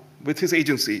how, with his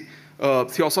agency,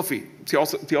 Theosophy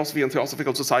and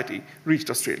Theosophical Society reached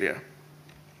Australia.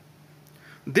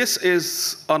 This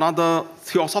is another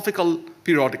theosophical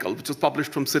periodical, which was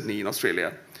published from Sydney in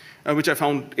Australia, which I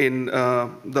found in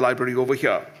the library over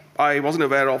here. I wasn't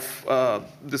aware of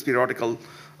this periodical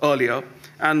earlier,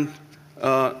 and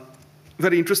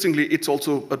very interestingly, it's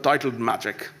also titled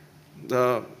Magic.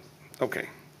 Okay.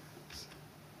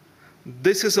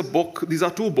 This is a book. These are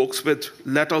two books with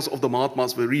letters of the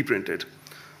Mahatmas were reprinted.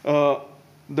 The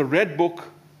red book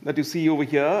that you see over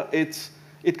here,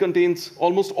 it contains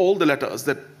almost all the letters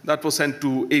that were sent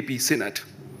to A.P. Sinnett.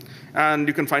 And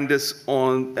you can find this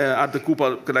at the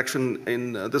Cooper collection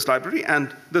in this library,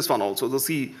 and this one also, the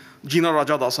C. Jina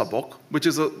Rajadasa book, which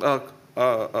is a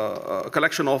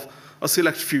collection of a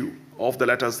select few of the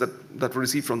letters that were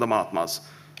received from the Mahatmas.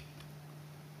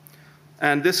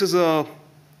 And this is an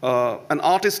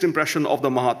artist impression of the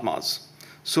Mahatmas.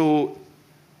 So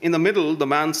in the middle, the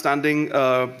man standing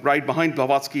right behind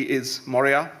Blavatsky is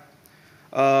Moria.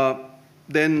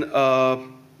 Then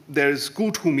there's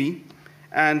Kuthumi,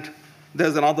 and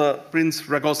there's another Prince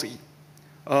Ragozzi.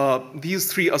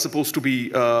 These three are supposed to be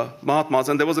Mahatmas,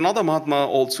 and there was another Mahatma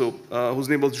also whose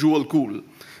name was Jewel Kool,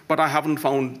 but I haven't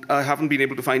been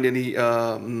able to find any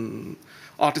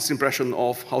artist impression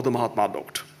of how the Mahatma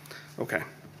looked. Okay.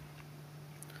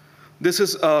 This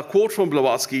is a quote from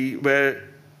Blavatsky where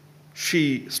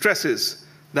she stresses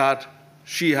that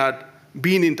she had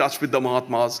been in touch with the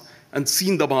Mahatmas and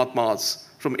seen the Mahatmas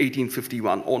from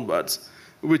 1851 onwards,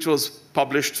 which was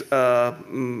published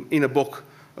in a book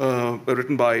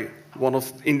written by one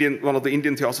of the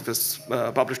Indian Theosophists,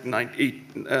 published in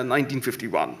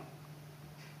 1951.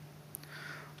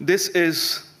 This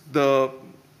is a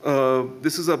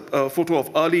photo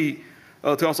of early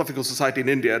Theosophical Society in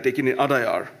India, taken in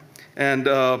Adayar, and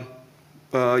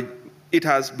it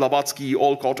has Blavatsky,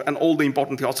 Olcott, and all the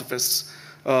important Theosophists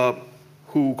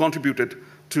who contributed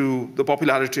to the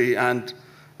popularity and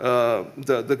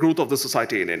the growth of the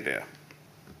society in India.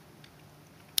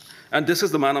 And this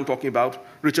is the man I'm talking about,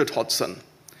 Richard Hodgson.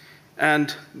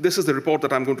 And this is the report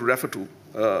that I'm going to refer to,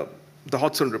 the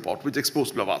Hodgson report, which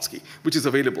exposed Blavatsky, which is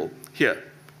available here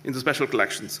in the special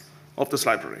collections of this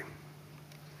library.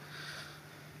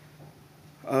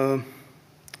 All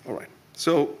right.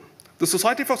 So the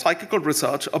Society for Psychical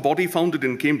Research, a body founded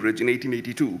in Cambridge in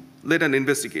 1882, led an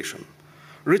investigation.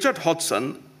 Richard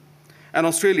Hodgson, an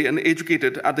Australian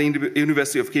educated at the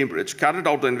University of Cambridge, carried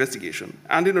out the investigation,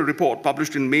 and in a report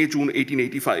published in May-June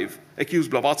 1885, accused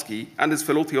Blavatsky and his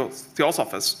fellow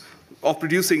Theosophists of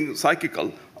producing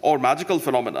psychical or magical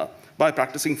phenomena by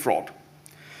practicing fraud.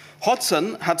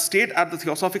 Hodgson had stayed at the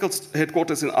Theosophical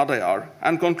headquarters in Adayar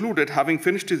and concluded, having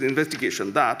finished his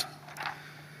investigation, that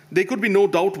there could be no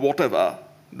doubt whatever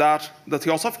that the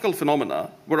Theosophical phenomena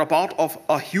were a part of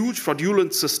a huge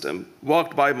fraudulent system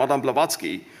worked by Madame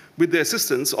Blavatsky with the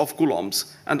assistance of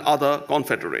Coulombs and other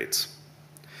confederates.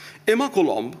 Emma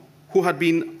Coulomb, who had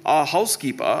been a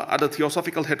housekeeper at the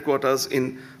Theosophical headquarters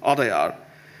in Adayar,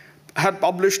 had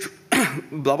published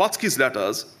Blavatsky's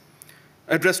letters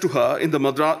addressed to her in the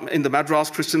Madras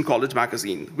Christian College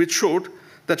magazine, which showed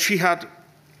that she had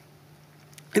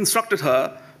instructed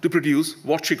her to produce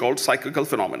what she called psychical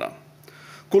phenomena.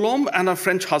 Coulomb and her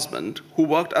French husband, who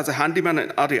worked as a handyman in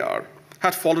Adayar,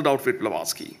 had fallen out with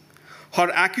Blavatsky. Her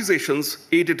accusations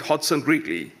aided Hodgson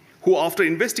greatly, who, after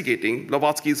investigating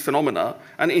Blavatsky's phenomena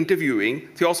and interviewing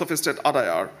Theosophists at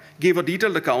Adayar, gave a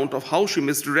detailed account of how she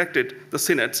misdirected the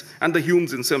synods and the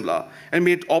Humes in Simla and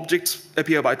made objects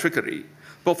appear by trickery,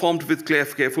 performed with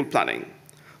careful planning.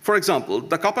 For example,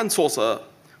 the cup and saucer,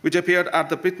 which appeared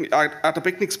at a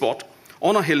picnic spot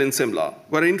on a hill in Simla,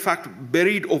 were in fact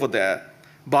buried over there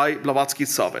by Blavatsky's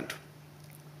servant.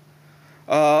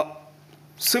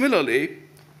 Similarly,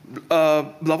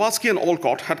 Blavatsky and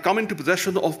Olcott had come into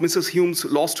possession of Mrs. Hume's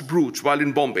lost brooch while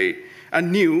in Bombay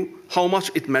and knew how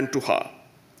much it meant to her.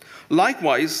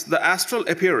 Likewise, the astral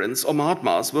appearance of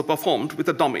Mahatmas were performed with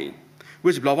a dummy,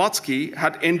 which Blavatsky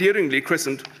had endearingly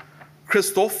christened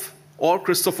Christoph or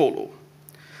Christofolo,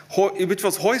 which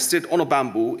was hoisted on a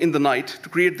bamboo in the night to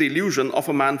create the illusion of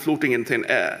a man floating in thin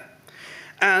air.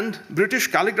 And British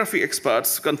calligraphy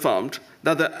experts confirmed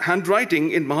that the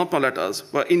handwriting in Mahatma letters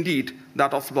were indeed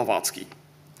that of Blavatsky.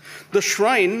 The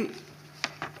shrine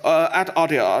at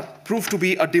Adayar proved to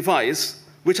be a device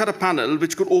which had a panel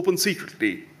which could open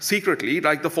secretly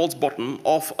like the false bottom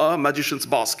of a magician's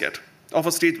basket, of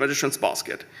a stage magician's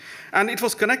basket. And it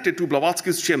was connected to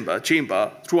Blavatsky's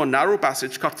chamber through a narrow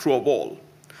passage cut through a wall.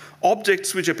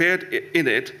 Objects which appeared in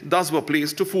it thus were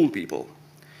placed to fool people.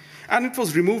 And it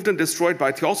was removed and destroyed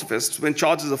by Theosophists when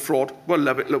charges of fraud were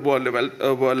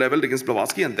leveled against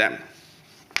Blavatsky and them.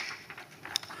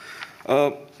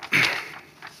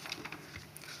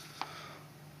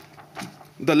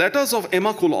 The letters of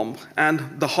Emma Coulomb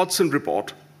and the Hodgson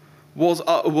report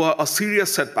were a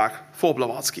serious setback for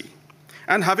Blavatsky.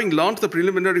 And having learned the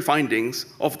preliminary findings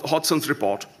of Hodgson's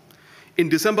report, in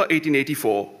December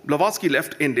 1884, Blavatsky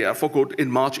left India for good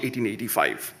in March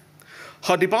 1885.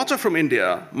 Her departure from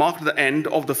India marked the end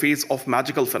of the phase of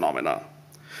magical phenomena,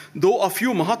 though a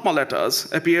few Mahatma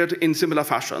letters appeared in similar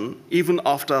fashion even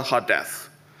after her death.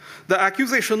 The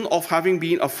accusation of having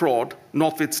been a fraud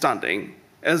notwithstanding,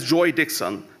 as Joy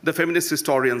Dixon, the feminist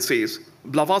historian, says,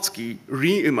 Blavatsky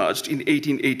re-emerged in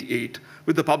 1888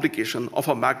 with the publication of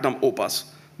her magnum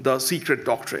opus, The Secret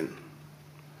Doctrine.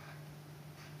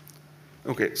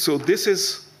 Okay, so this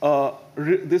is a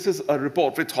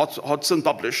report which Hodgson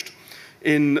published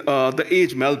in The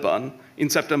Age, Melbourne, in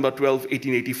September 12,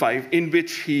 1885, in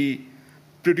which he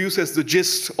produces the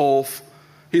gist of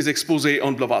his expose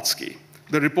on Blavatsky.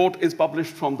 The report is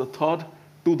published from the 3rd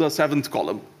to the 7th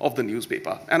column of the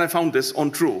newspaper, and I found this on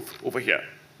Trove over here.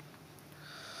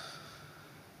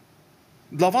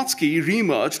 Blavatsky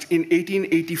reemerged in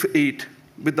 1888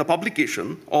 with the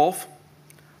publication of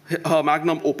her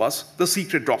magnum opus, The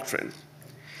Secret Doctrine.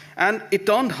 And it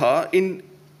turned her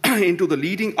into the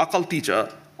leading occult teacher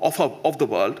of the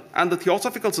world, and the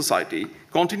Theosophical Society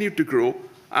continued to grow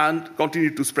and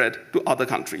continued to spread to other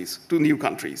countries, to new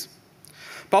countries.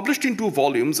 Published in 2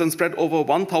 volumes and spread over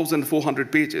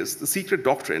 1,400 pages, The Secret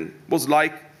Doctrine was,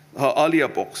 like her earlier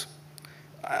books,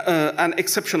 an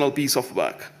exceptional piece of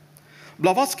work.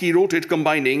 Blavatsky wrote it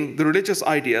combining the religious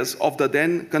ideas of the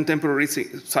then contemporary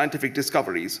scientific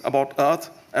discoveries about Earth,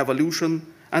 evolution,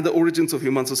 and the origins of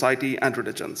human society and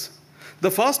religions. The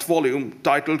first volume,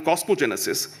 titled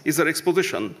Cosmogenesis, is an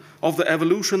exposition of the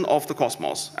evolution of the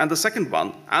cosmos, and the second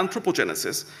one,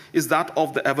 Anthropogenesis, is that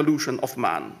of the evolution of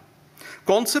man.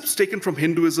 Concepts taken from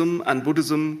Hinduism and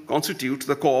Buddhism constitute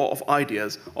the core of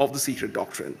ideas of the Secret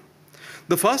Doctrine.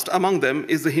 The first among them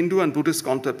is the Hindu and Buddhist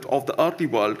concept of the earthly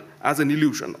world as an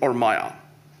illusion, or Maya.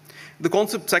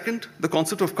 Second, the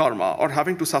concept of karma, or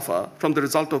having to suffer from the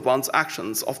result of one's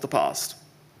actions of the past.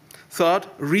 Third,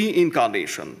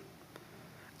 reincarnation.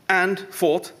 And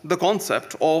fourth, the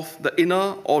concept of the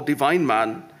inner or divine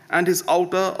man and his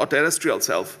outer or terrestrial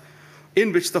self,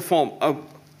 in which the former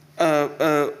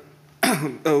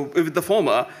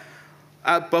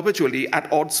are perpetually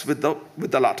at odds with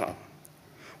the latter.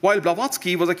 While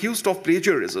Blavatsky was accused of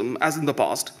plagiarism, as in the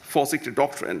past, for Secret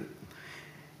Doctrine,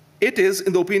 it is,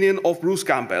 in the opinion of Bruce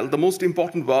Campbell, the most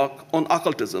important work on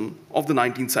occultism of the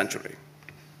 19th century.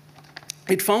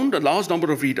 It found a large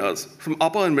number of readers from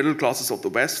upper and middle classes of the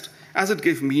West, as it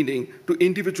gave meaning to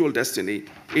individual destiny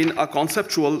in a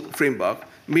conceptual framework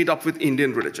made up with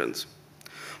Indian religions.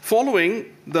 Following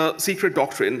The Secret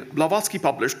Doctrine, Blavatsky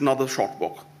published another short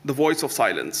book, The Voice of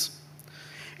Silence.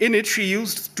 In it, she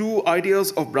used 2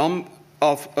 ideas of Brahma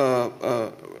or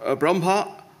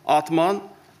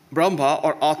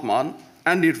Atman,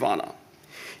 and Nirvana.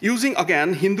 Using,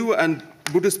 again, Hindu and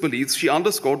Buddhist beliefs, she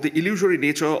underscored the illusory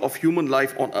nature of human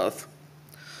life on earth,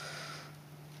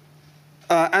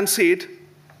 and said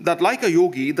that, like a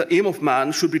yogi, the aim of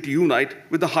man should be to unite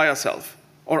with the higher self,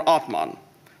 or Atman.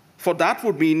 For that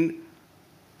would mean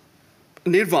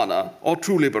nirvana, or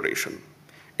true liberation.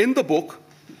 In the book,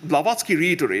 Blavatsky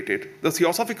reiterated the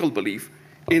theosophical belief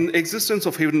in existence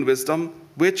of hidden wisdom,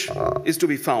 which is to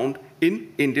be found in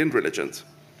Indian religions.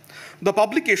 The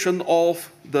publication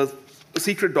of The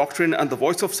Secret Doctrine and The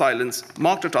Voice of Silence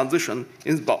marked a transition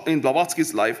in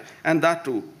Blavatsky's life, and that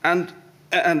too, and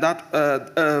that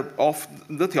of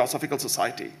the Theosophical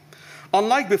Society.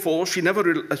 Unlike before, she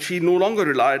no longer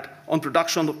relied on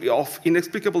production of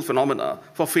inexplicable phenomena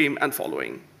for fame and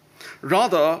following.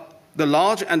 Rather, the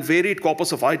large and varied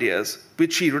corpus of ideas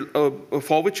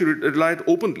for which she relied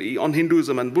openly on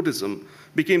Hinduism and Buddhism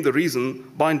became the reason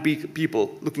behind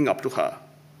people looking up to her.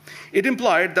 It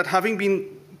implied that having been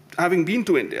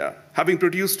to India, having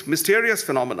produced mysterious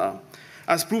phenomena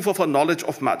as proof of her knowledge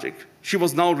of magic, she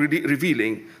was now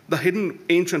revealing the hidden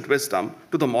ancient wisdom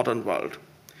to the modern world.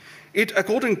 It,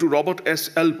 according to Robert S.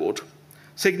 Elwood,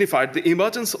 signified the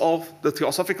emergence of the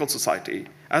Theosophical Society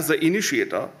as the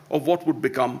initiator of what would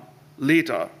become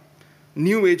later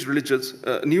New Age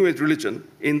religion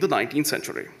in the 19th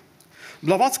century.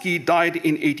 Blavatsky died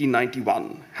in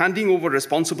 1891, handing over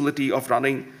responsibility of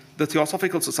running the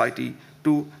Theosophical Society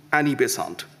to Annie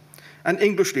Besant, an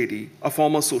English lady, a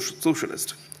former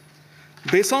socialist.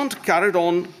 Besant carried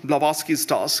on Blavatsky's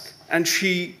task, and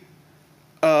she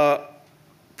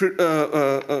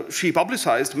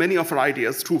publicized many of her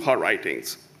ideas through her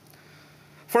writings.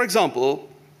 For example,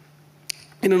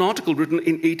 in an article written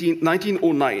in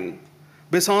 1909,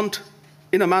 Besant,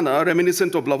 in a manner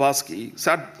reminiscent of Blavatsky,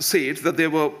 said that there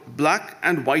were black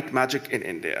and white magic in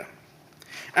India.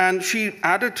 And she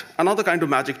added another kind of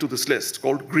magic to this list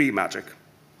called grey magic.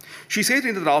 She said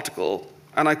in that article,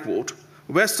 and I quote,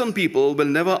 "Western people will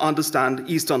never understand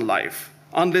Eastern life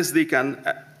unless they can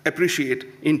appreciate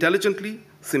intelligently,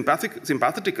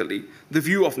 sympathetically, the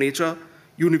view of nature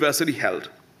universally held.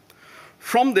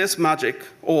 From this, magic,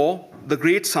 or the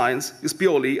great science, is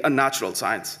purely a natural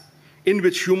science, in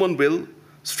which human will,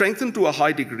 strengthened to a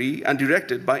high degree and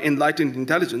directed by enlightened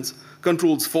intelligence,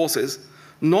 controls forces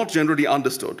not generally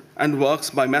understood and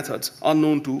works by methods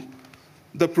unknown to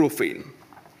the profane."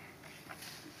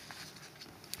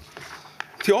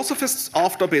 Theosophists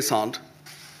after Besant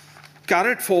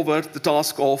carried forward the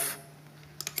task of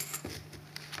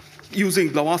using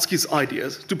Blavatsky's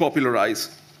ideas to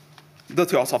popularize the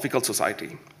Theosophical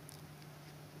Society.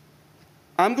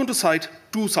 I'm going to cite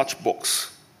two such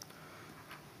books.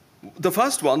 The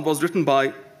first one was written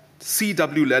by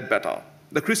C.W. Ledbetter,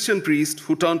 the Christian priest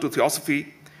who turned to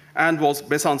Theosophy and was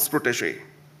Besant's protege.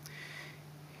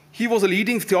 He was a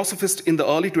leading Theosophist in the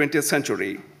early 20th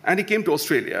century, and he came to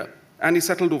Australia, and he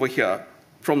settled over here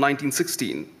from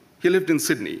 1916. He lived in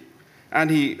Sydney, and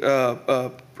he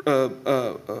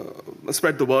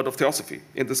spread the word of Theosophy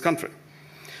in this country.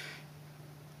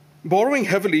 Borrowing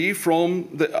heavily from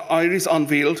the Iris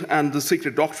Unveiled and the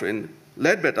Secret Doctrine,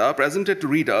 Ledbetter presented to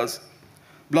readers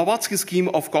Blavatsky's scheme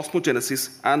of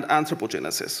cosmogenesis and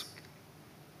anthropogenesis.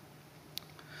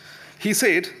 He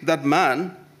said that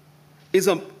man is,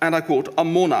 and I quote, a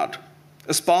monad,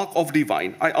 a spark of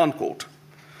divine, I unquote,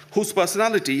 whose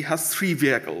personality has three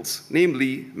vehicles,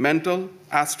 namely mental,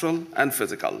 astral, and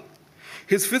physical.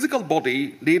 His physical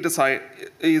body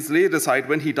is laid aside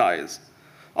when he dies.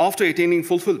 After attaining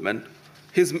fulfillment,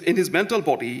 in his mental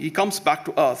body, he comes back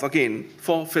to earth again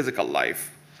for physical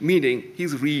life, meaning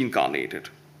he's reincarnated.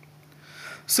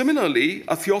 Similarly,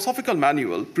 a theosophical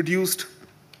manual produced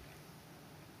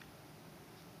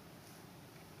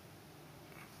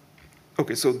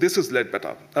okay, so this is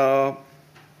Ledbetter.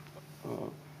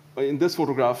 In this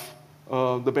photograph,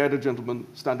 the bearded gentleman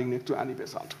standing next to Annie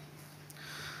Besant.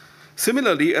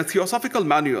 Similarly, a theosophical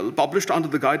manual published under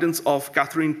the guidance of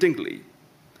Catherine Tingley,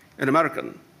 an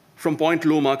American, from Point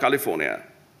Loma, California,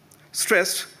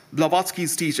 stressed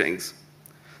Blavatsky's teachings.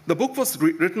 The book was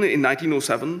written in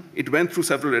 1907, it went through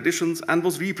several editions, and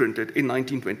was reprinted in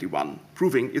 1921,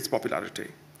 proving its popularity.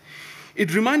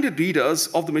 It reminded readers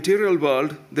of the material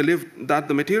world that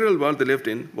the material world they lived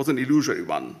in was an illusory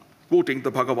one, quoting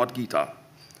the Bhagavad Gita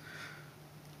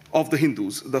of the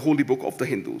Hindus, the holy book of the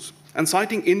Hindus. And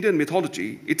citing Indian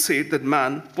mythology, it said that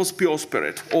man was pure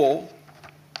spirit, or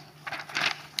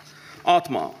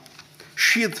Atma,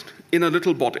 sheathed in a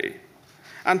little body.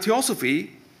 And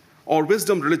Theosophy, or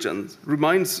wisdom religion,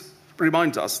 reminds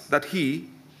us that he,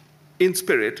 in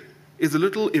spirit, is a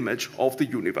little image of the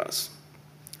universe.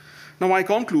 Now I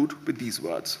conclude with these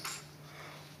words.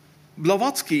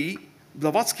 Blavatsky's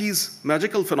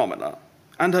magical phenomena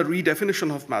and her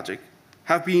redefinition of magic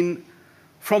have been,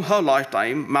 from her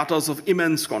lifetime, matters of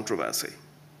immense controversy.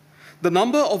 The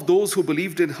number of those who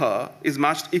believed in her is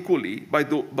matched equally by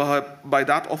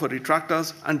that of her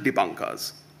retractors and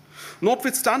debunkers.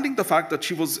 Notwithstanding the fact that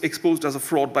she was exposed as a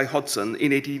fraud by Hodgson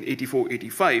in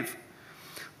 1884-85,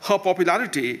 her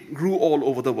popularity grew all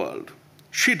over the world.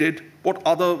 She did what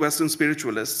other Western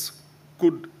spiritualists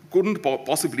couldn't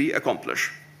possibly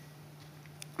accomplish.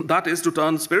 That is to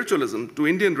turn spiritualism to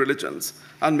Indian religions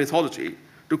and mythology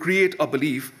to create a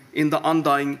belief in the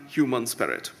undying human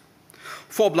spirit.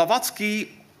 For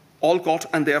Blavatsky, Alcott,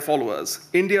 and their followers,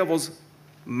 India was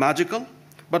magical,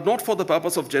 but not for the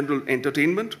purpose of general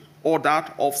entertainment or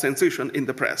that of sensation in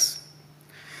the press.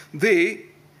 They,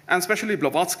 and especially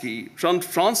Blavatsky,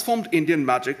 transformed Indian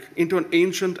magic into an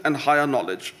ancient and higher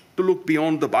knowledge to look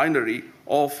beyond the binary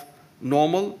of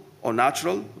normal or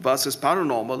natural versus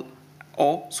paranormal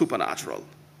or supernatural.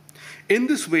 In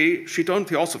this way, she turned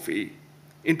Theosophy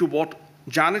into what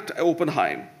Janet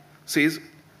Oppenheim says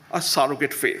a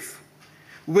surrogate faith,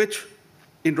 which,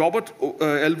 in Robert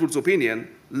Elwood's opinion,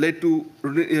 led to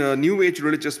New Age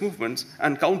religious movements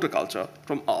and counterculture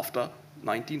from after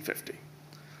 1950.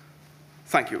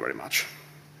 Thank you very much.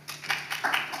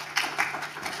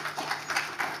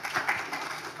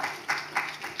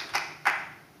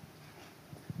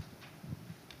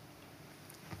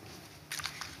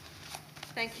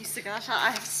 Thank you, Sagata.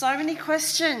 I have so many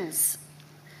questions.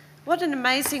 What an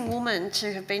amazing woman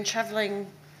to have been travelling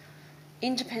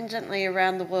independently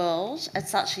around the world at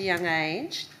such a young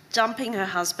age, dumping her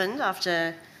husband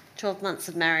after 12 months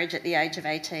of marriage at the age of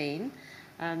 18.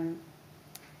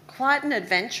 Quite an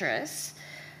adventurous.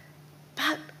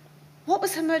 But what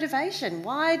was her motivation?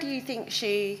 Why do you think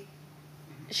she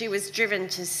was driven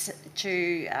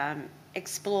to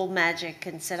explore magic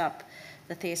and set up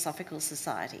the Theosophical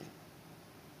Society?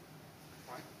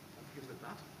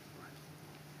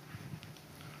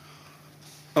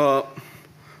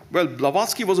 Well,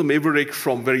 Blavatsky was a maverick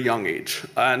from very young age,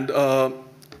 and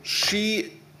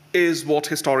she is what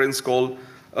historians call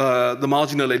the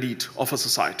marginal elite of a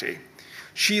society.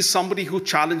 She is somebody who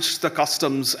challenged the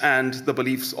customs and the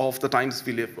beliefs of the times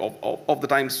of the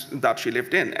times that she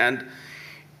lived in. And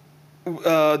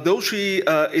though she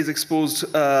is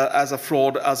exposed as a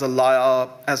fraud, as a liar,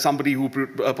 as somebody who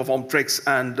performed tricks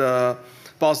and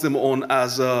pass them on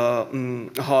as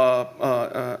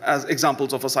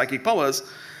examples of her psychic powers,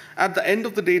 at the end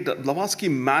of the day, Blavatsky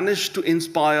managed to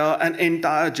inspire an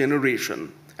entire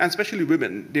generation, and especially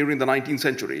women during the 19th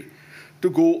century, to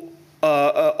go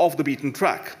off the beaten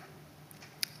track.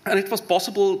 And it was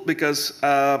possible because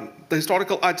the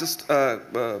historical, I just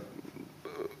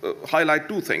highlight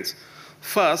two things.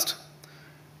 First,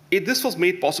 this was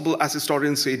made possible, as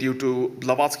historians say, due to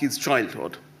Blavatsky's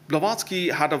childhood. Blavatsky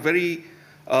had a very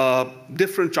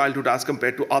different childhood as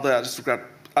compared to other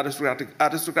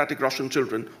aristocratic Russian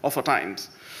children of her times.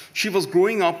 She was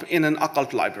growing up in an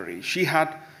occult library. She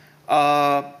had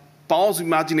powers of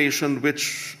imagination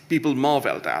which people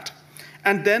marveled at.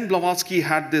 And then Blavatsky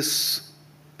had this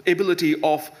ability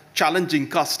of challenging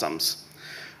customs.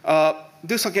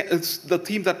 This again is the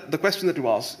theme the question that you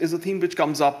asked is a theme which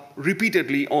comes up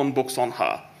repeatedly on books on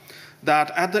her. That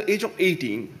at the age of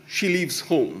 18, she leaves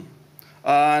home.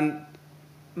 And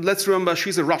let's remember,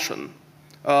 she's a Russian.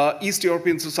 East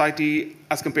European society,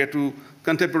 as compared to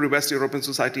contemporary West European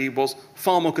society, was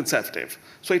far more conservative.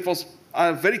 So it was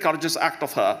a very courageous act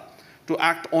of her to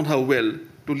act on her will,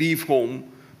 to leave home,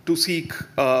 to seek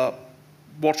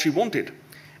what she wanted.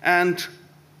 And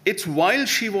it's while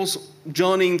she was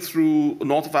journeying through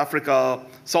north of Africa,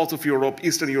 south of Europe,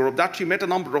 Eastern Europe, that she met a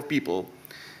number of people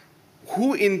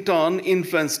who in turn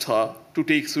influenced her to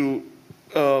take through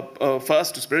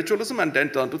first to spiritualism and then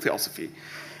turn to theosophy.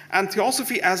 And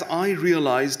theosophy, as I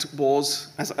realized, was,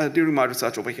 during my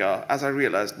research over here, as I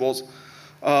realized, was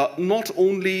not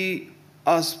only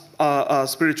a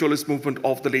spiritualist movement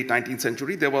of the late 19th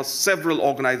century. There were several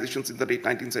organizations in the late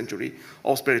 19th century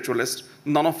of spiritualists,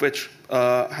 none of which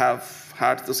have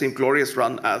had the same glorious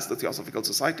run as the Theosophical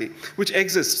Society, which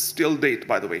exists till date,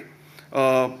 by the way.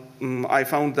 I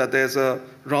found that there's a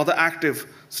rather active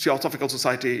Theosophical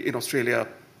Society in Australia,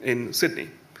 in Sydney.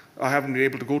 I haven't been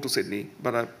able to go to Sydney,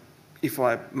 but if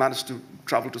I manage to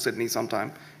travel to Sydney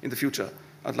sometime in the future,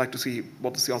 I'd like to see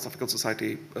what the Theosophical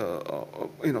Society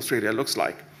in Australia looks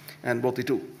like and what they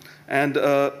do. And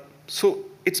so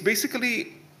it's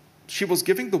basically, she was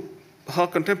giving her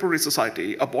contemporary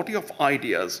society a body of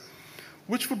ideas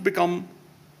which would become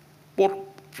what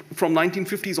from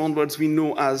 1950s onwards we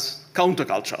know as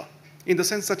counterculture, in the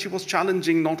sense that she was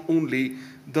challenging not only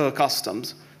the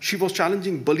customs, she was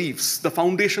challenging beliefs, the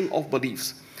foundation of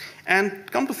beliefs.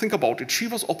 And come to think about it, she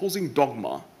was opposing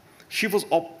dogma. She was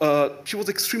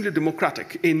extremely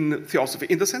democratic in theosophy,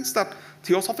 in the sense that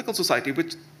Theosophical Society,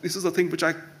 which this is a thing which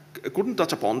I couldn't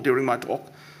touch upon during my talk,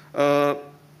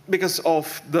 because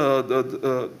of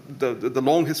the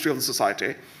long history of the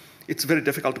society. It's very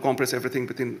difficult to compress everything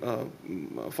within a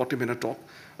 40-minute talk.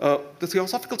 The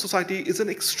Theosophical Society is an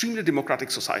extremely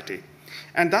democratic society.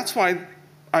 And that's why,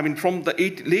 I mean, from the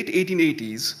late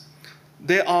 1880s,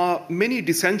 there are many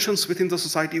dissensions within the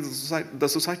society. The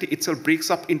society itself breaks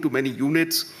up into many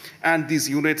units, and these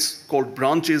units, called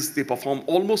branches, they perform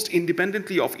almost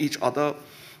independently of each other.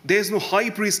 There's no high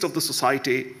priest of the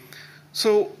society.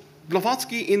 So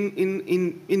Blavatsky,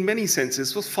 in many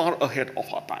senses, was far ahead of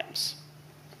her times.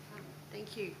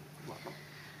 Thank you.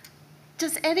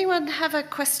 Does anyone have a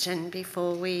question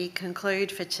before we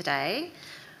conclude for today?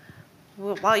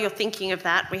 Well, while you're thinking of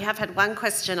that, we have had one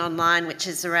question online, which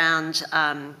is around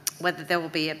whether there will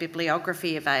be a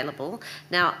bibliography available.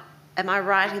 Now, am I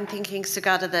right in thinking,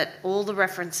 Sugata, that all the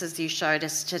references you showed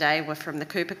us today were from the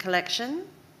Cooper collection?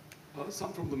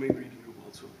 Some from the main reading room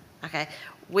also. Okay.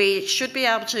 We should be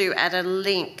able to add a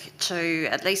link to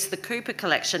at least the Cooper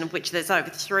collection, of which there's over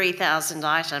 3,000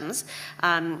 items,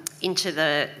 into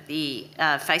the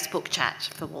Facebook chat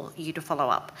for you to follow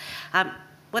up.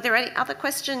 Were there any other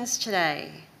questions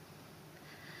today?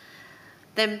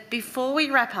 Then before we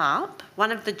wrap up, one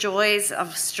of the joys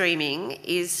of streaming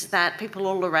is that people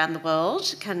all around the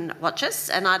world can watch us,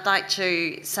 and I'd like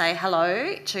to say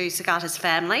hello to Sugata's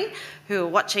family who are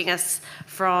watching us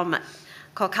from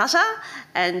Kolkata,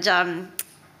 and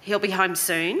he'll be home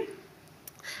soon.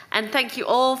 And thank you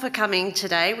all for coming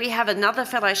today. We have another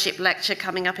fellowship lecture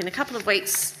coming up in a couple of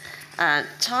weeks'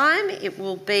 time. It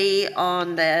will be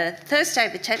on the Thursday,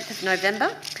 the 10th of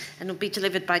November, and it'll be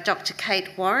delivered by Dr. Kate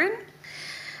Warren.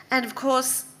 And of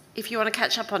course, if you want to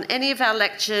catch up on any of our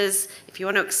lectures, if you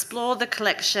want to explore the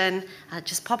collection,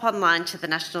 just pop online to the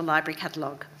National Library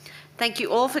catalogue. Thank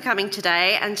you all for coming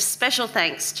today, and special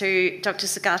thanks to Dr.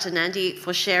 Sugata Nandi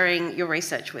for sharing your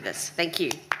research with us. Thank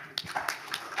you.